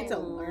 I get to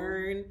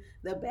learn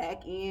the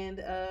back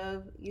end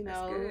of,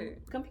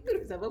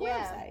 computers, of a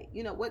website.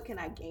 What can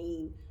I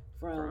gain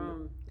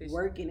from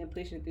working and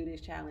pushing through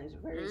this challenge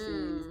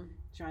versus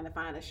trying to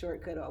find a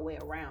shortcut or a way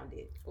around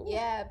it?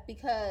 Yeah,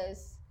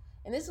 because,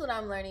 and this is what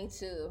I'm learning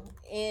too,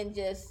 and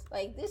just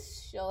like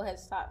this show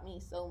has taught me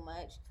so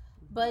much,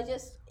 but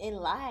just in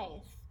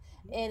life.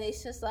 And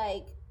it's just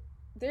like,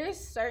 there's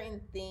certain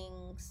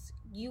things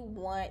you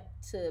want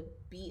to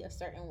be a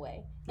certain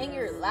way in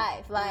your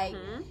life. Like,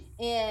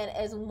 and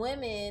as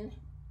women,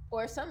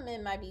 or some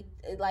men might be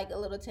like a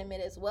little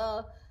timid as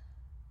well,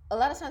 a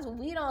lot of times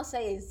we don't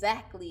say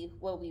exactly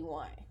what we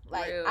want.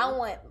 Like, I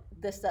want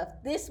the stuff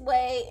this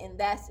way and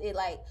that's it.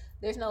 Like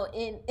there's no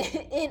in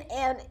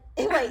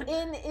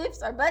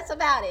ifs or buts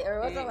about it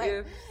or something like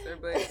ifs or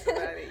buts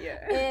about it.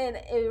 Yeah. And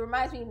it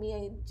reminds me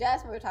and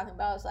Jasmine were talking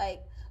about. It's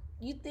like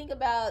you think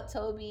about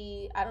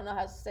Toby. I don't know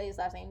how to say his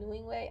last name.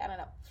 Newingway. I don't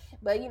know,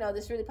 but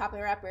this really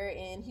popular rapper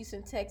in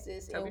Houston,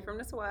 Texas. Toby from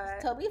the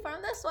SWAT.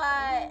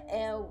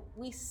 And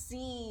we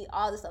see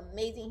all this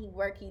amazing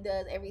work he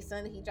does every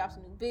Sunday. He drops a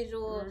new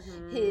visual.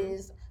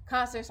 His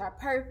concerts are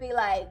perfect.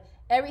 Like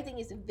everything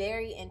is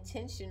very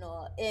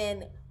intentional,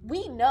 and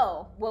we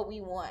know what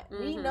we want.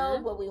 We know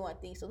what we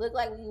want things to look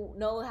like. We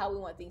know how we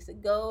want things to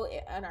go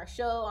on our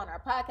show, on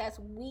our podcast.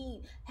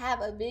 We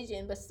have a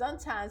vision, but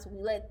sometimes we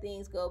let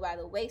things go by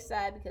the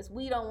wayside because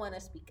we don't want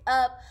to speak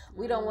up.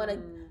 We don't want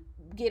to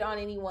get on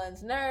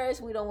anyone's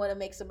nerves. We don't want to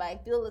make somebody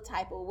feel the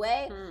type of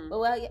way. But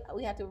what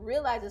we have to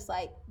realize is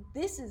like,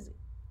 this is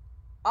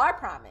our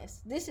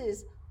promise. This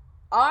is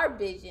our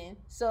vision.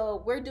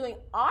 So we're doing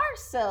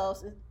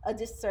ourselves a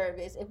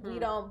disservice if we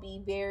don't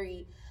be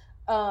very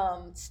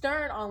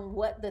stern on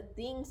what the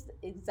things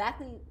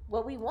exactly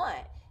what we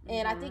want.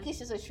 And I think it's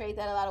just a trait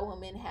that a lot of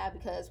women have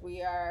because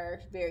we are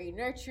very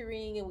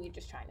nurturing and we're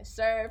just trying to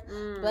serve.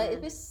 But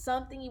if it's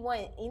something you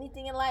want,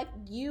 anything in life,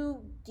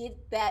 you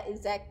get that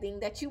exact thing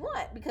that you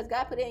want because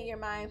God put it in your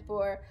mind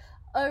for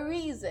a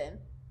reason.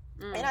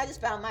 And I just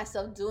found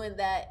myself doing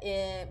that.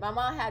 And my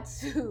mom had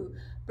to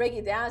break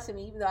it down to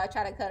me, even though I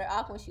tried to cut her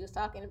off when she was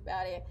talking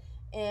about it.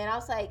 And I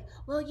was like,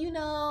 well,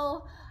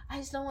 I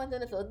just don't want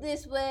them to feel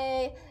this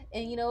way.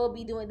 And, it'll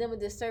be doing them a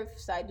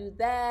disservice if I do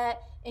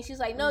that. And she's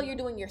like, no, you're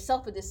doing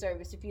yourself a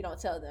disservice if you don't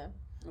tell them.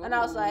 And I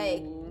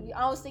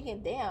was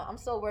thinking, damn, I'm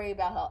so worried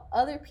about how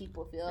other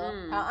people feel,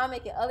 how I'm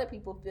making other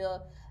people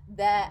feel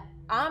that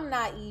I'm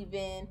not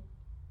even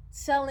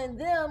telling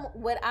them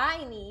what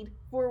I need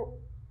for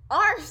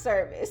our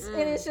service.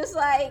 And it's just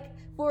like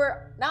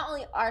for not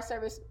only our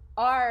service,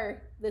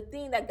 the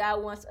thing that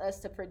God wants us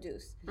to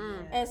produce.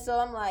 And so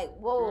I'm like,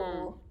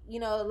 whoa,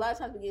 a lot of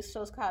times we get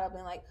so caught up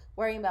in like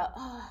worrying about,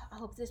 I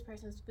hope this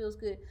person feels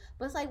good.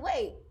 But it's like,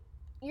 wait,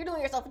 you're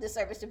doing yourself a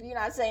disservice if you're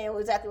not saying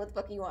exactly what the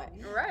fuck you want.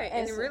 Right.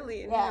 And so,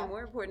 really, and even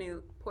more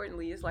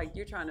importantly, it's like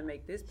you're trying to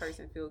make this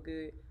person feel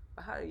good.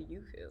 But how do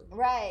you feel?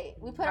 Right.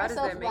 We put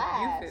ourselves last.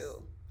 How does that make you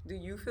feel? Do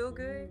you feel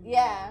good?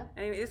 Yeah.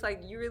 And it's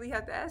like you really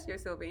have to ask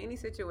yourself in any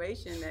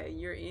situation that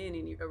you're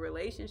in a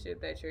relationship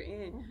that you're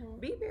in,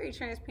 be very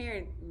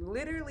transparent.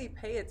 Literally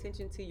pay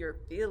attention to your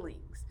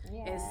feelings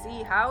and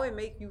see how it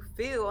make you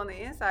feel on the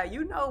inside.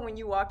 When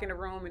you walk in a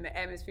room and the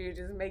atmosphere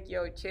just make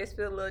your chest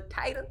feel a little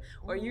tighter,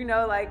 or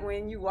like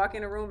when you walk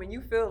in a room and you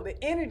feel the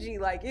energy,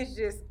 like it's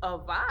just a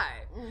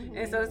vibe.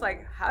 And so it's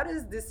like, how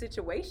does this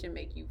situation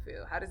make you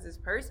feel? How does this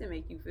person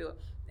make you feel?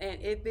 And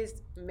if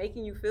it's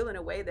making you feel in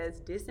a way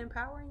that's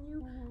disempowering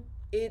you,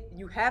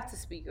 you have to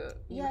speak up.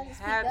 You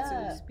have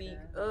to speak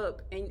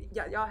up. And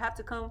y'all have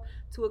to come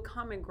to a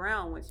common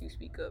ground once you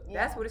speak up.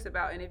 That's what it's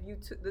about. And if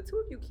the two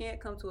of you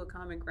can't come to a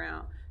common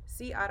ground,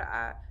 see eye to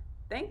eye,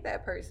 thank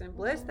that person,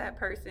 bless that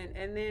person,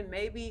 and then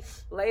maybe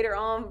later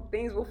on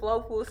things will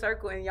flow full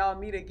circle and y'all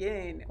meet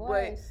again.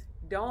 But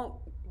don't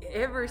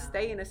ever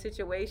stay in a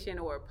situation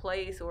or a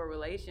place or a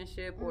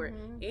relationship or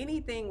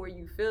anything where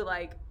you feel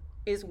like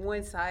it's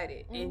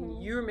one-sided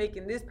and you're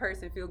making this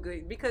person feel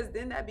good, because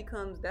then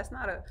that's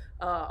not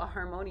a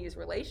harmonious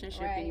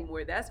relationship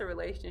anymore. That's a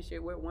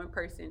relationship where one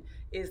person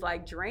is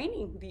like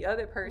draining the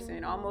other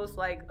person, almost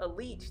like a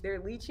leech. They're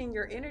leeching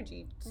your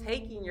energy,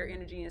 taking your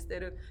energy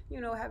instead of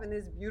having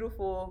this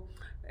beautiful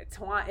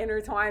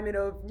intertwinement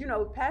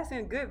of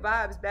passing good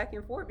vibes back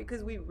and forth.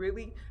 Because when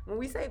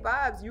we say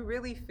vibes, you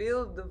really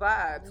feel the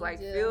vibes,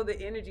 feel the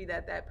energy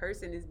that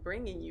person is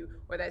bringing you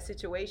or that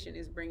situation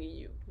is bringing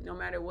you, no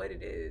matter what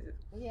it is.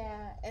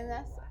 Yeah, and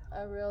that's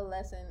a real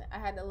lesson I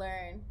had to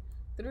learn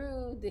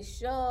through the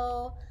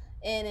show.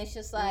 And it's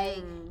just like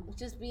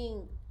just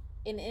being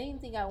in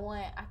anything I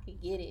want, I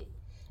could get it.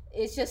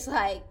 It's just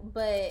like,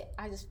 but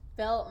I just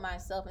felt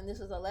myself, and this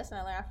was a lesson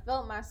I learned, I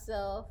felt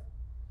myself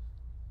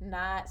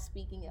not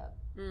speaking up.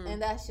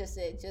 And that's just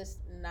it, just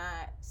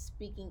not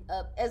speaking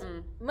up as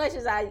much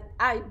as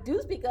I do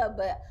speak up.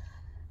 But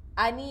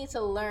I need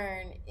to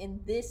learn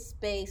in this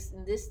space,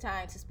 in this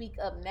time, to speak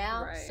up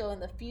now, so in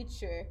the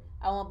future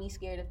I won't be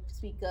scared to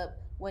speak up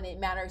when it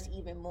matters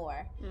even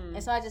more.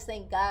 And so I just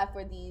thank God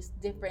for these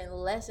different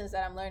lessons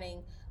that I'm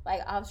learning.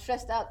 Like I was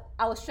stressed out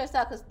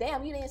because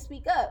damn, you didn't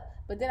speak up.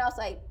 But then I was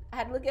like, I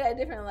had to look at it a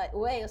different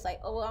way. It was like,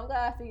 oh well, I'm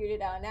glad I figured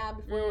it out now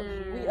before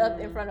we up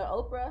in front of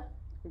Oprah.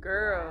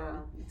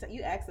 Girl, so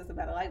you asked us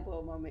about a light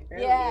bulb moment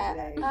earlier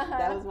today. Uh-huh.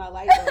 That was my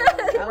light bulb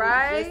moment.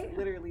 I was just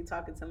literally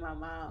talking to my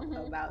mom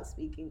about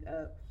speaking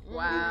up.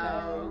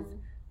 Wow.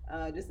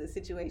 Because just a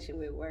situation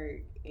with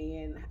work,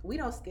 and we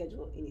don't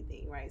schedule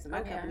anything, right? So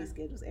my company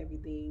schedules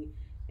everything,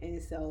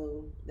 and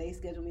so they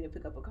scheduled me to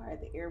pick up a car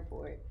at the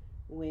airport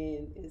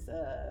when it's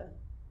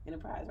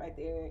Enterprise right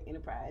there.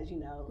 Enterprise,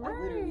 like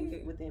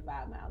literally within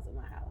 5 miles of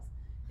my house,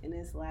 and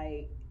it's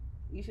like,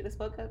 you should have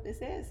spoke up and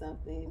said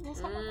something. And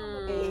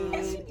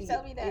she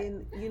told me that.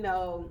 And, you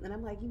know, and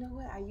I'm like, you know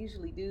what? I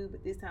usually do,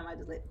 but this time I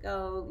just let it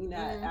go. You know,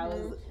 I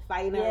was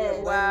fighting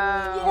her.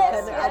 Wow.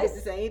 I did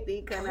the same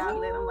thing, coming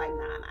out, and I'm like,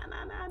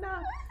 nah.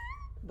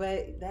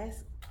 But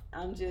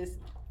I'm just,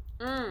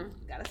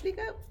 gotta speak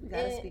up.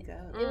 Speak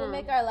up. It will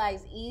make our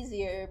lives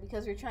easier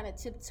because we're trying to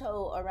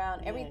tiptoe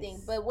around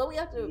everything. But what we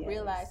have to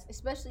realize,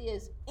 especially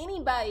as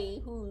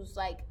anybody who's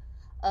like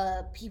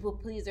a people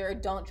pleaser or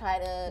don't try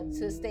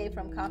to stay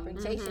from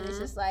confrontation, it's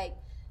just like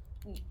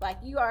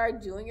you are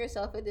doing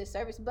yourself a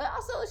disservice. But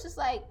also it's just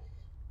like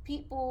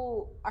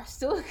people are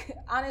still,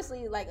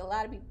 honestly, like a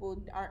lot of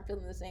people aren't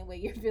feeling the same way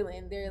you're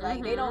feeling. They're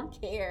like, they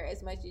don't care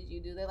as much as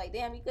you do. They're like,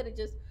 damn, you could have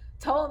just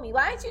told me.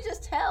 Why didn't you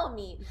just tell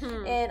me?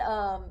 And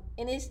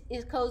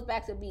it goes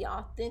back to be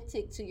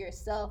authentic to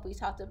yourself. We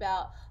talked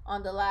about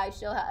on the live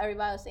show how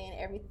everybody was saying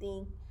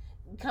everything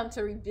come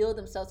to reveal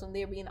themselves when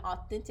they're being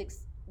authentic,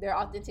 their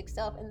authentic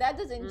self. And that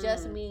doesn't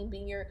just mean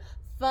being your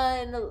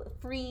fun,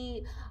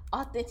 free,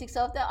 authentic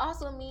self. That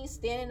also means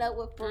standing up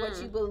for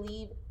what you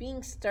believe,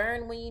 being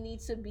stern when you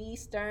need to be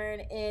stern,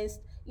 and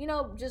you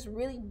know, just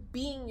really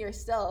being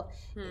yourself.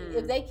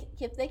 If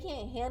they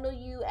can't handle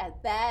you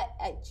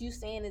at you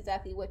saying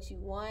exactly what you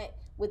want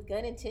with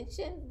good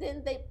intention,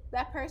 then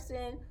that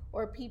person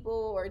or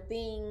people or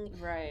thing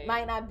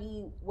might not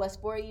be what's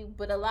for you.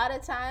 But a lot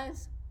of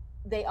times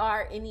they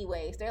are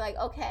anyways. They're like,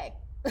 okay,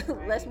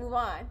 let's move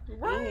on.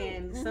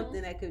 And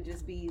something that could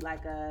just be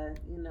like a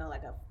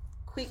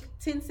quick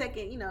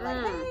 10-second,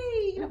 like,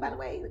 hey, by the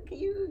way, can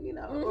you,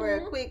 or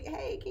a quick,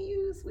 hey, can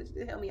you switch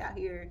to help me out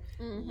here?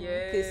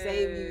 Could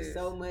save you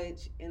so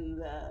much in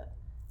the,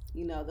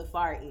 the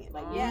far end.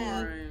 Like,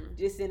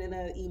 just sending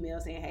an email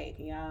saying, hey,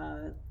 can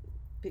y'all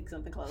pick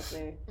something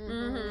closer?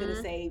 Could have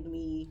saved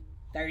me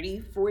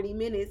 30-40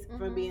 minutes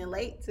from being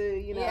late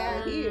to,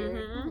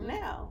 here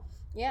now.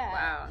 Yeah.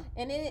 Wow.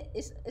 And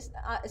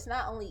it's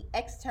not only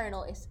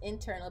external, it's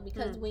internal,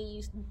 because when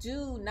you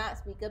do not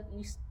speak up,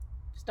 you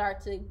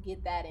start to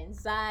get that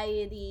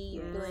anxiety,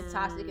 you're feeling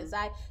toxic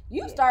inside.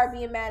 You start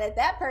being mad at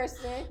that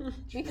person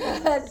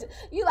because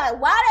you like,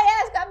 why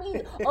they ass got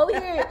me over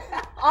here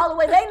all the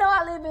way. They know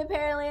I live in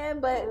Pearland,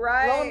 but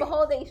lo and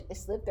behold, they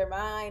slipped their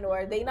mind,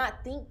 or they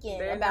not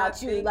thinking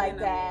about you like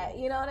that.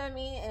 You know what I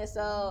mean? And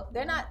so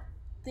they're not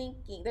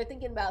thinking. They're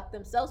thinking about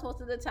themselves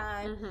most of the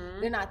time.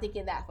 They're not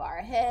thinking that far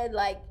ahead.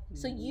 Like,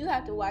 so you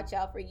have to watch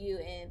out for you.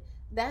 And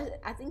that,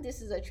 I think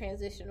this is a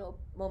transitional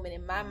moment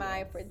in my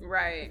mind for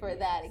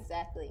that.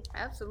 Exactly.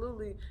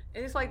 Absolutely.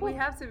 And it's like we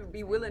have to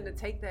be willing to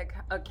take that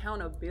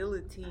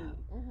accountability.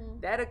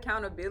 That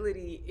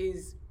accountability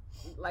is,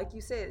 like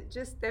you said,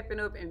 just stepping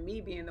up and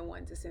me being the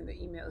one to send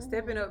the email,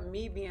 stepping up,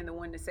 me being the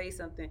one to say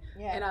something.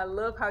 And I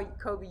love how,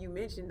 Kobe, you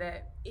mentioned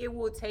that it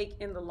will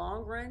take, in the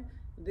long run,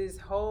 this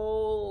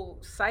whole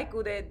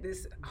cycle, that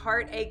this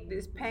heartache,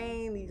 this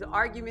pain, these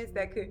arguments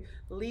that could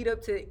lead up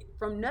to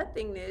from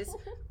nothingness,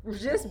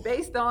 just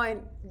based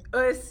on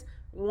us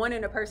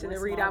wanting a person to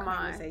read our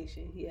mind.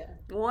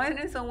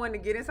 Wanting someone to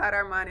get inside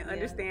our mind and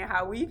understand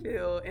how we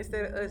feel,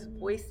 instead of us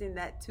voicing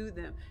that to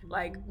them.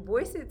 Like,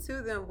 voice it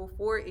to them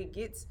before it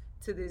gets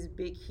to this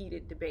big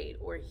heated debate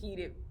or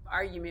heated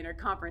argument or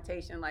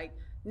confrontation. Like,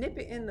 nip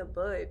it in the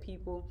bud,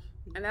 people.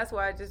 And that's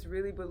why I just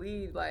really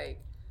believe,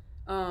 like,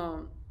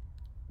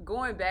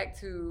 going back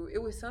to, it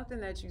was something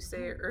that you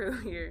said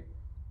earlier,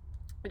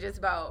 just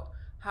about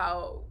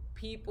how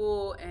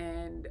people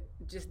and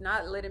just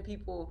not letting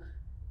people,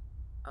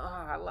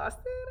 I lost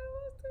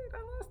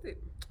it.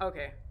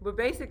 Okay. But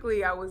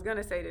basically, I was going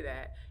to say to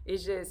that,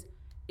 there's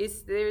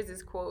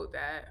this quote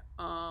that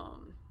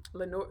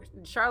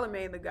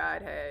Charlemagne the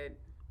God had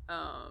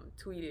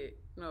tweeted,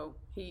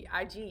 he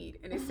IG'd,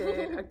 and it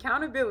said,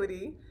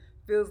 accountability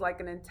feels like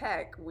an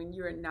attack when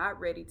you're not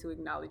ready to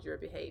acknowledge your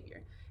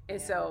behavior.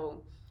 And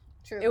so,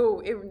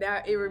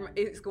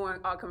 it's going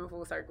all coming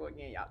full circle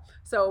again, y'all.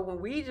 So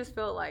when we just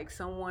felt like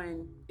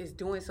someone is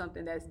doing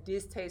something that's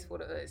distasteful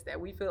to us,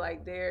 that we feel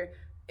like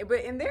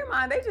but in their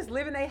mind, they just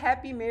living a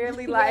happy,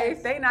 merrily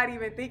life. They not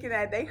even thinking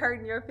that they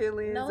hurting your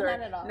feelings. No, not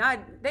at all.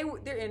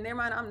 They're in their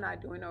mind, I'm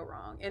not doing no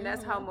wrong. And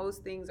that's how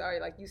most things are.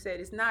 Like you said,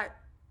 it's not,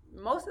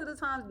 most of the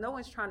times, no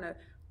one's trying to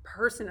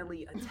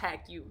personally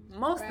attack you.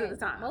 Most of the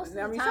time.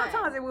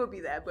 Sometimes it will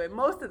be that, but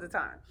most of the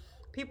time,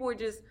 people are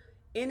just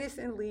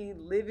innocently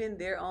living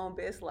their own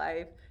best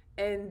life,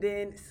 and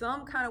then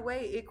some kind of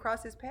way it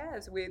crosses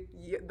paths with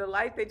the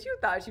life that you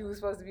thought you were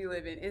supposed to be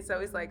living. And so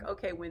it's like,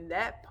 okay, when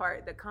that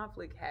part, the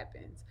conflict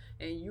happens,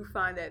 and you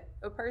find that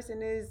a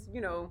person is,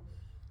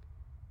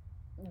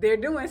 they're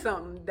doing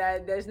something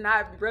that's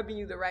not rubbing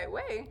you the right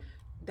way,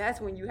 that's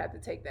when you have to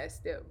take that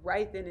step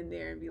right then and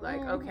there and be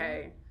like,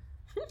 okay,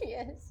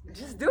 yes,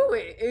 just do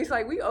it. It's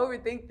like we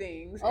overthink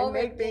things and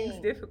make things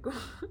difficult.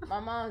 My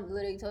mom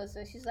literally told us,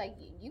 she's like,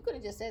 you could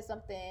have just said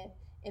something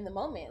in the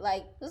moment.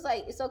 Like, it's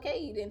like, it's okay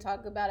you didn't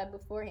talk about it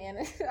beforehand.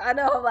 I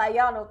know, like,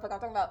 y'all know what the fuck I'm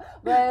talking about,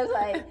 but it's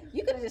like,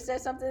 you could have just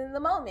said something in the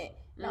moment.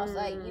 And I was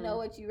like, you know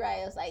what, you're right.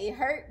 I was like, it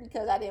hurt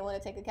because I didn't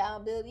want to take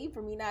accountability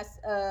for me not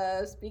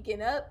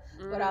speaking up,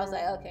 but I was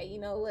like, okay, you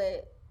know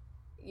what,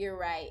 you're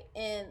right.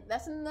 And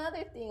that's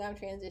another thing I'm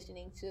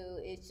transitioning to.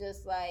 It's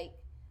just like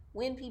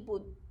when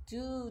people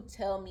do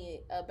tell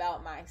me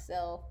about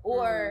myself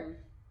or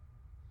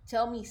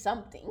tell me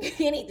something,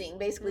 anything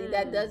basically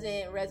that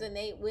doesn't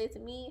resonate with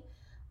me,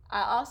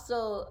 I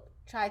also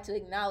try to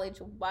acknowledge,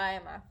 why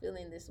am I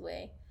feeling this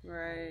way?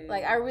 Right.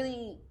 Like, I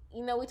really,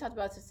 we talked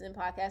about this in the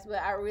podcast,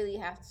 but I really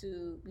have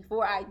to,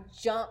 before I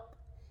jump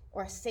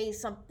or say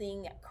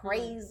something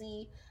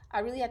crazy, I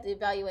really have to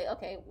evaluate,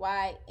 okay,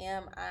 why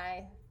am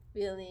I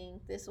feeling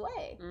this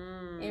way?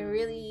 And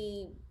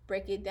really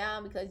break it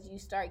down, because you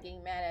start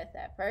getting mad at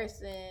that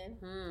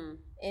person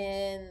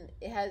and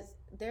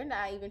they're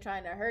not even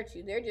trying to hurt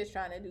you. They're just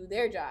trying to do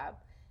their job.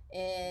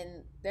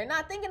 And they're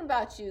not thinking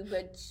about you,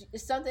 but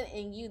it's something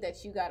in you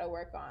that you got to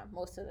work on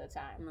most of the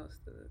time. Yes.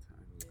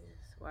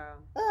 Wow.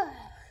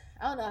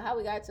 I don't know how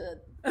we got to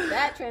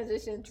that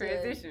transition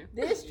to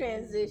this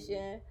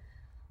transition,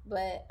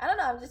 but I don't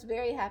know. I'm just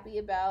very happy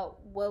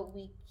about what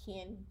we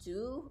can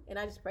do, and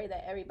I just pray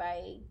that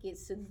everybody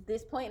gets to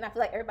this point, and I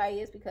feel like everybody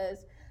is,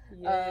 because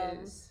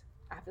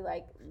I feel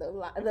like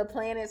the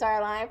planets are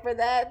aligned for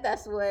that.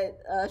 That's what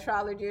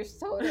astrologers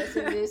told us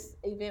in this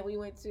event we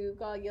went to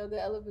called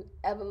Yoga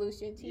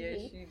Evolution TV.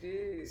 Yes, you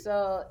did.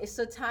 So it's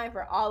a time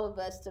for all of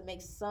us to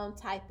make some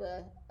type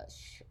of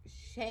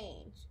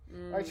change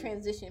or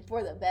transition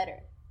for the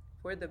better.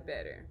 For the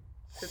better.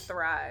 To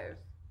thrive.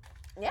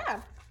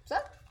 Yeah. So.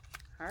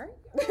 All right.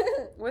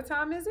 What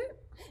time is it?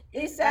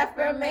 It's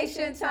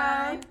affirmation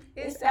time.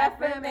 It's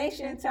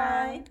affirmation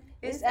time.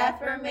 It's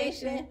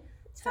affirmation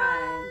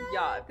time.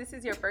 Y'all, if this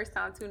is your first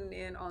time tuning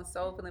in on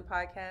Soul Filling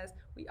Podcast,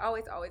 we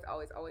always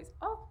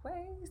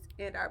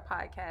end our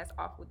podcast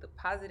off with the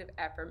positive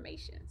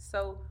affirmation.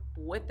 So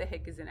what the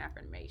heck is an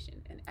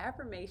affirmation? An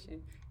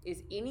affirmation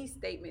is any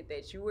statement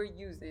that you are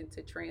using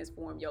to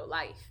transform your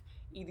life.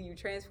 Either you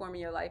transforming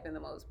your life in the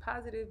most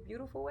positive,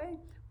 beautiful way,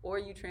 or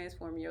you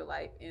transforming your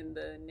life in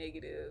the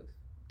negative,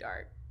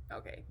 dark,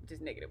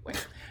 just negative way.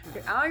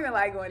 I don't even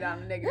like going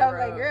down the negative road.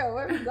 I was like, girl,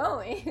 where are we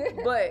going?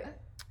 But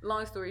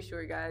long story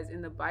short, guys,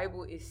 in the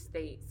Bible it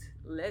states,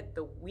 let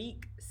the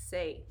weak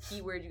say,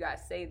 keyword, you gotta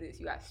say this,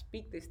 you gotta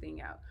speak this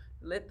thing out.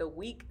 Let the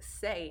weak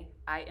say,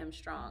 I am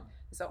strong.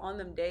 So on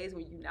them days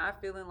when you're not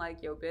feeling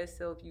like your best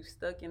self, you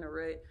stuck in a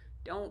rut,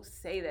 don't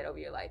say that over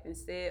your life.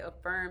 Instead,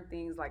 affirm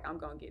things like, I'm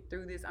gonna get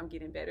through this, I'm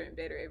getting better and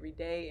better every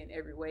day, and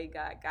every way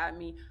God got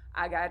me,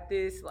 I got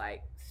this.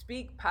 Like,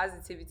 speak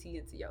positivity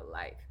into your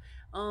life.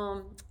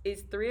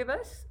 It's 3 of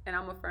us, and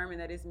I'm affirming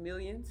that it's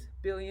millions,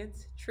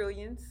 billions,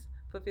 trillions,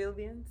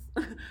 pavilions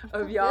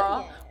of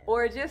y'all,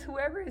 or just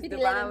whoever is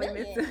divinely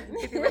meant to.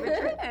 50-11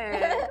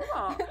 trillion. Come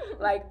on.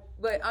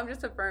 But I'm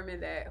just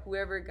affirming that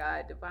whoever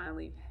God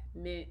divinely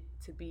meant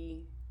to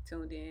be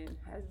tuned in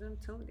has them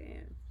tuned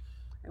in.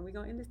 And we're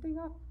going to end this thing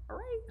off. All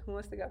right. Who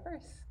wants to go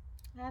first?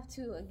 I have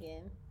 2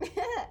 again.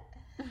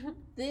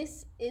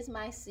 This is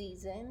my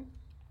season.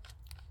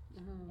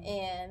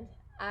 And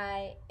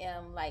I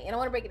am like, and I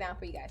want to break it down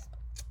for you guys,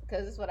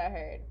 because it's what I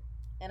heard.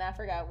 And I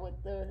forgot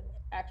what the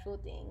actual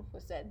thing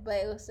was said.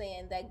 But it was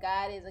saying that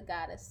God is a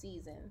God of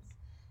seasons.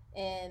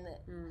 And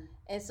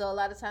so a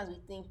lot of times we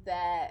think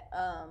that,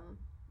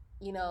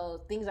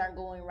 things aren't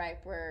going right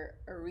for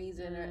a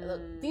reason, or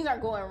look, things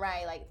aren't going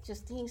right, like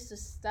just things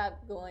just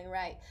stop going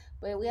right.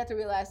 But we have to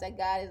realize that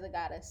God is a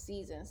God of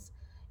seasons,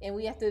 and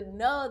we have to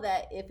know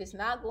that if it's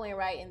not going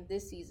right in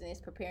this season,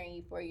 it's preparing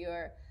you for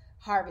your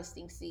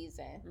harvesting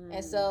season.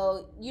 And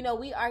so,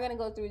 we are going to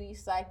go through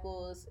these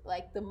cycles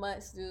like the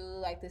months do,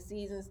 like the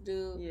seasons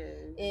do.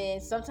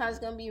 And sometimes it's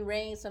going to be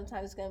rain,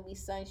 sometimes it's going to be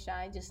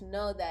sunshine. Just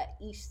know that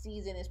each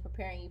season is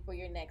preparing you for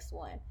your next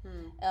one.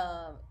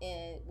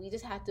 And we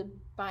just have to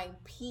find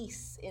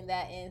peace in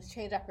that and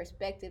change our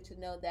perspective to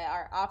know that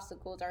our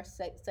obstacles are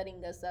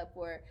setting us up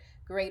for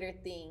greater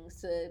things,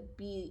 to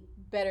be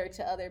better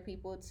to other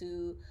people,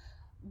 to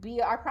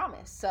be our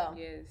promise. So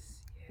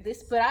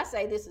but I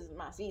say this is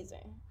my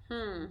season.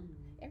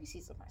 Every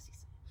season my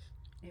season.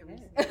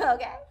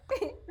 Okay.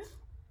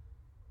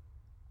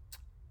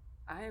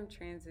 I am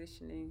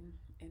transitioning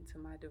into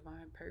my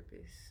divine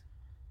purpose.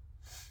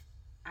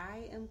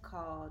 I am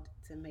called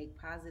to make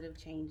positive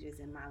changes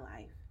in my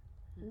life.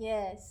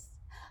 Yes.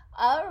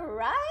 All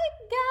right,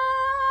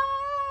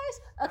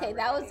 guys. Okay,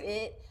 that was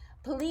it.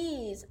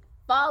 Please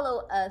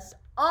follow us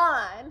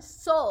on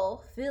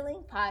Soul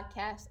Filling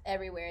Podcast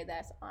everywhere.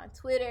 That's on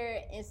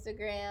Twitter,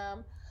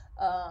 Instagram,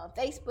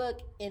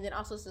 Facebook, and then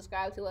also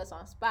subscribe to us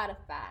on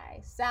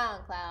Spotify,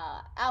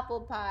 SoundCloud,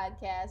 Apple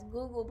Podcasts,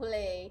 Google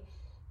Play,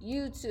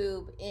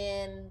 YouTube.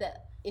 And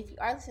if you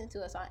are listening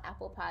to us on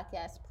Apple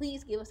Podcasts,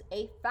 please give us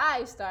a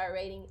 5-star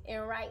rating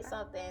and write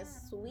something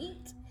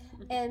sweet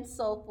and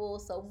soulful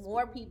so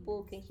more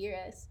people can hear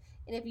us.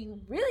 And if you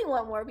really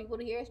want more people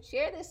to hear us,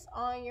 share this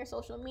on your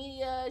social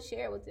media,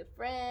 share it with your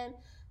friend,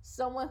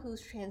 someone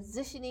who's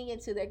transitioning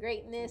into their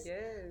greatness.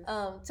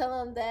 Tell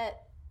them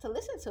that to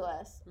listen to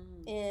us.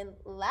 And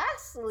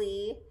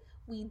lastly,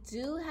 we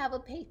do have a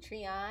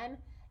Patreon.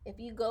 If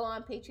you go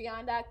on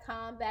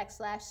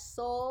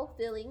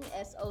patreon.com/soulfilling,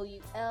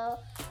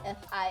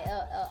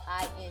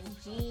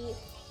 SoulFilling,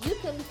 you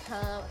can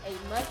become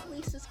a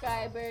monthly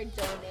subscriber,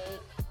 donate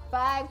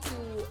 $5 to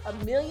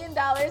 $1 million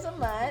a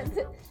month,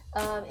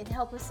 and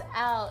help us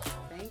out.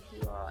 Thank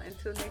you all.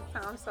 Until next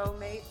time,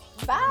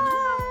 soulmates.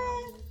 Bye.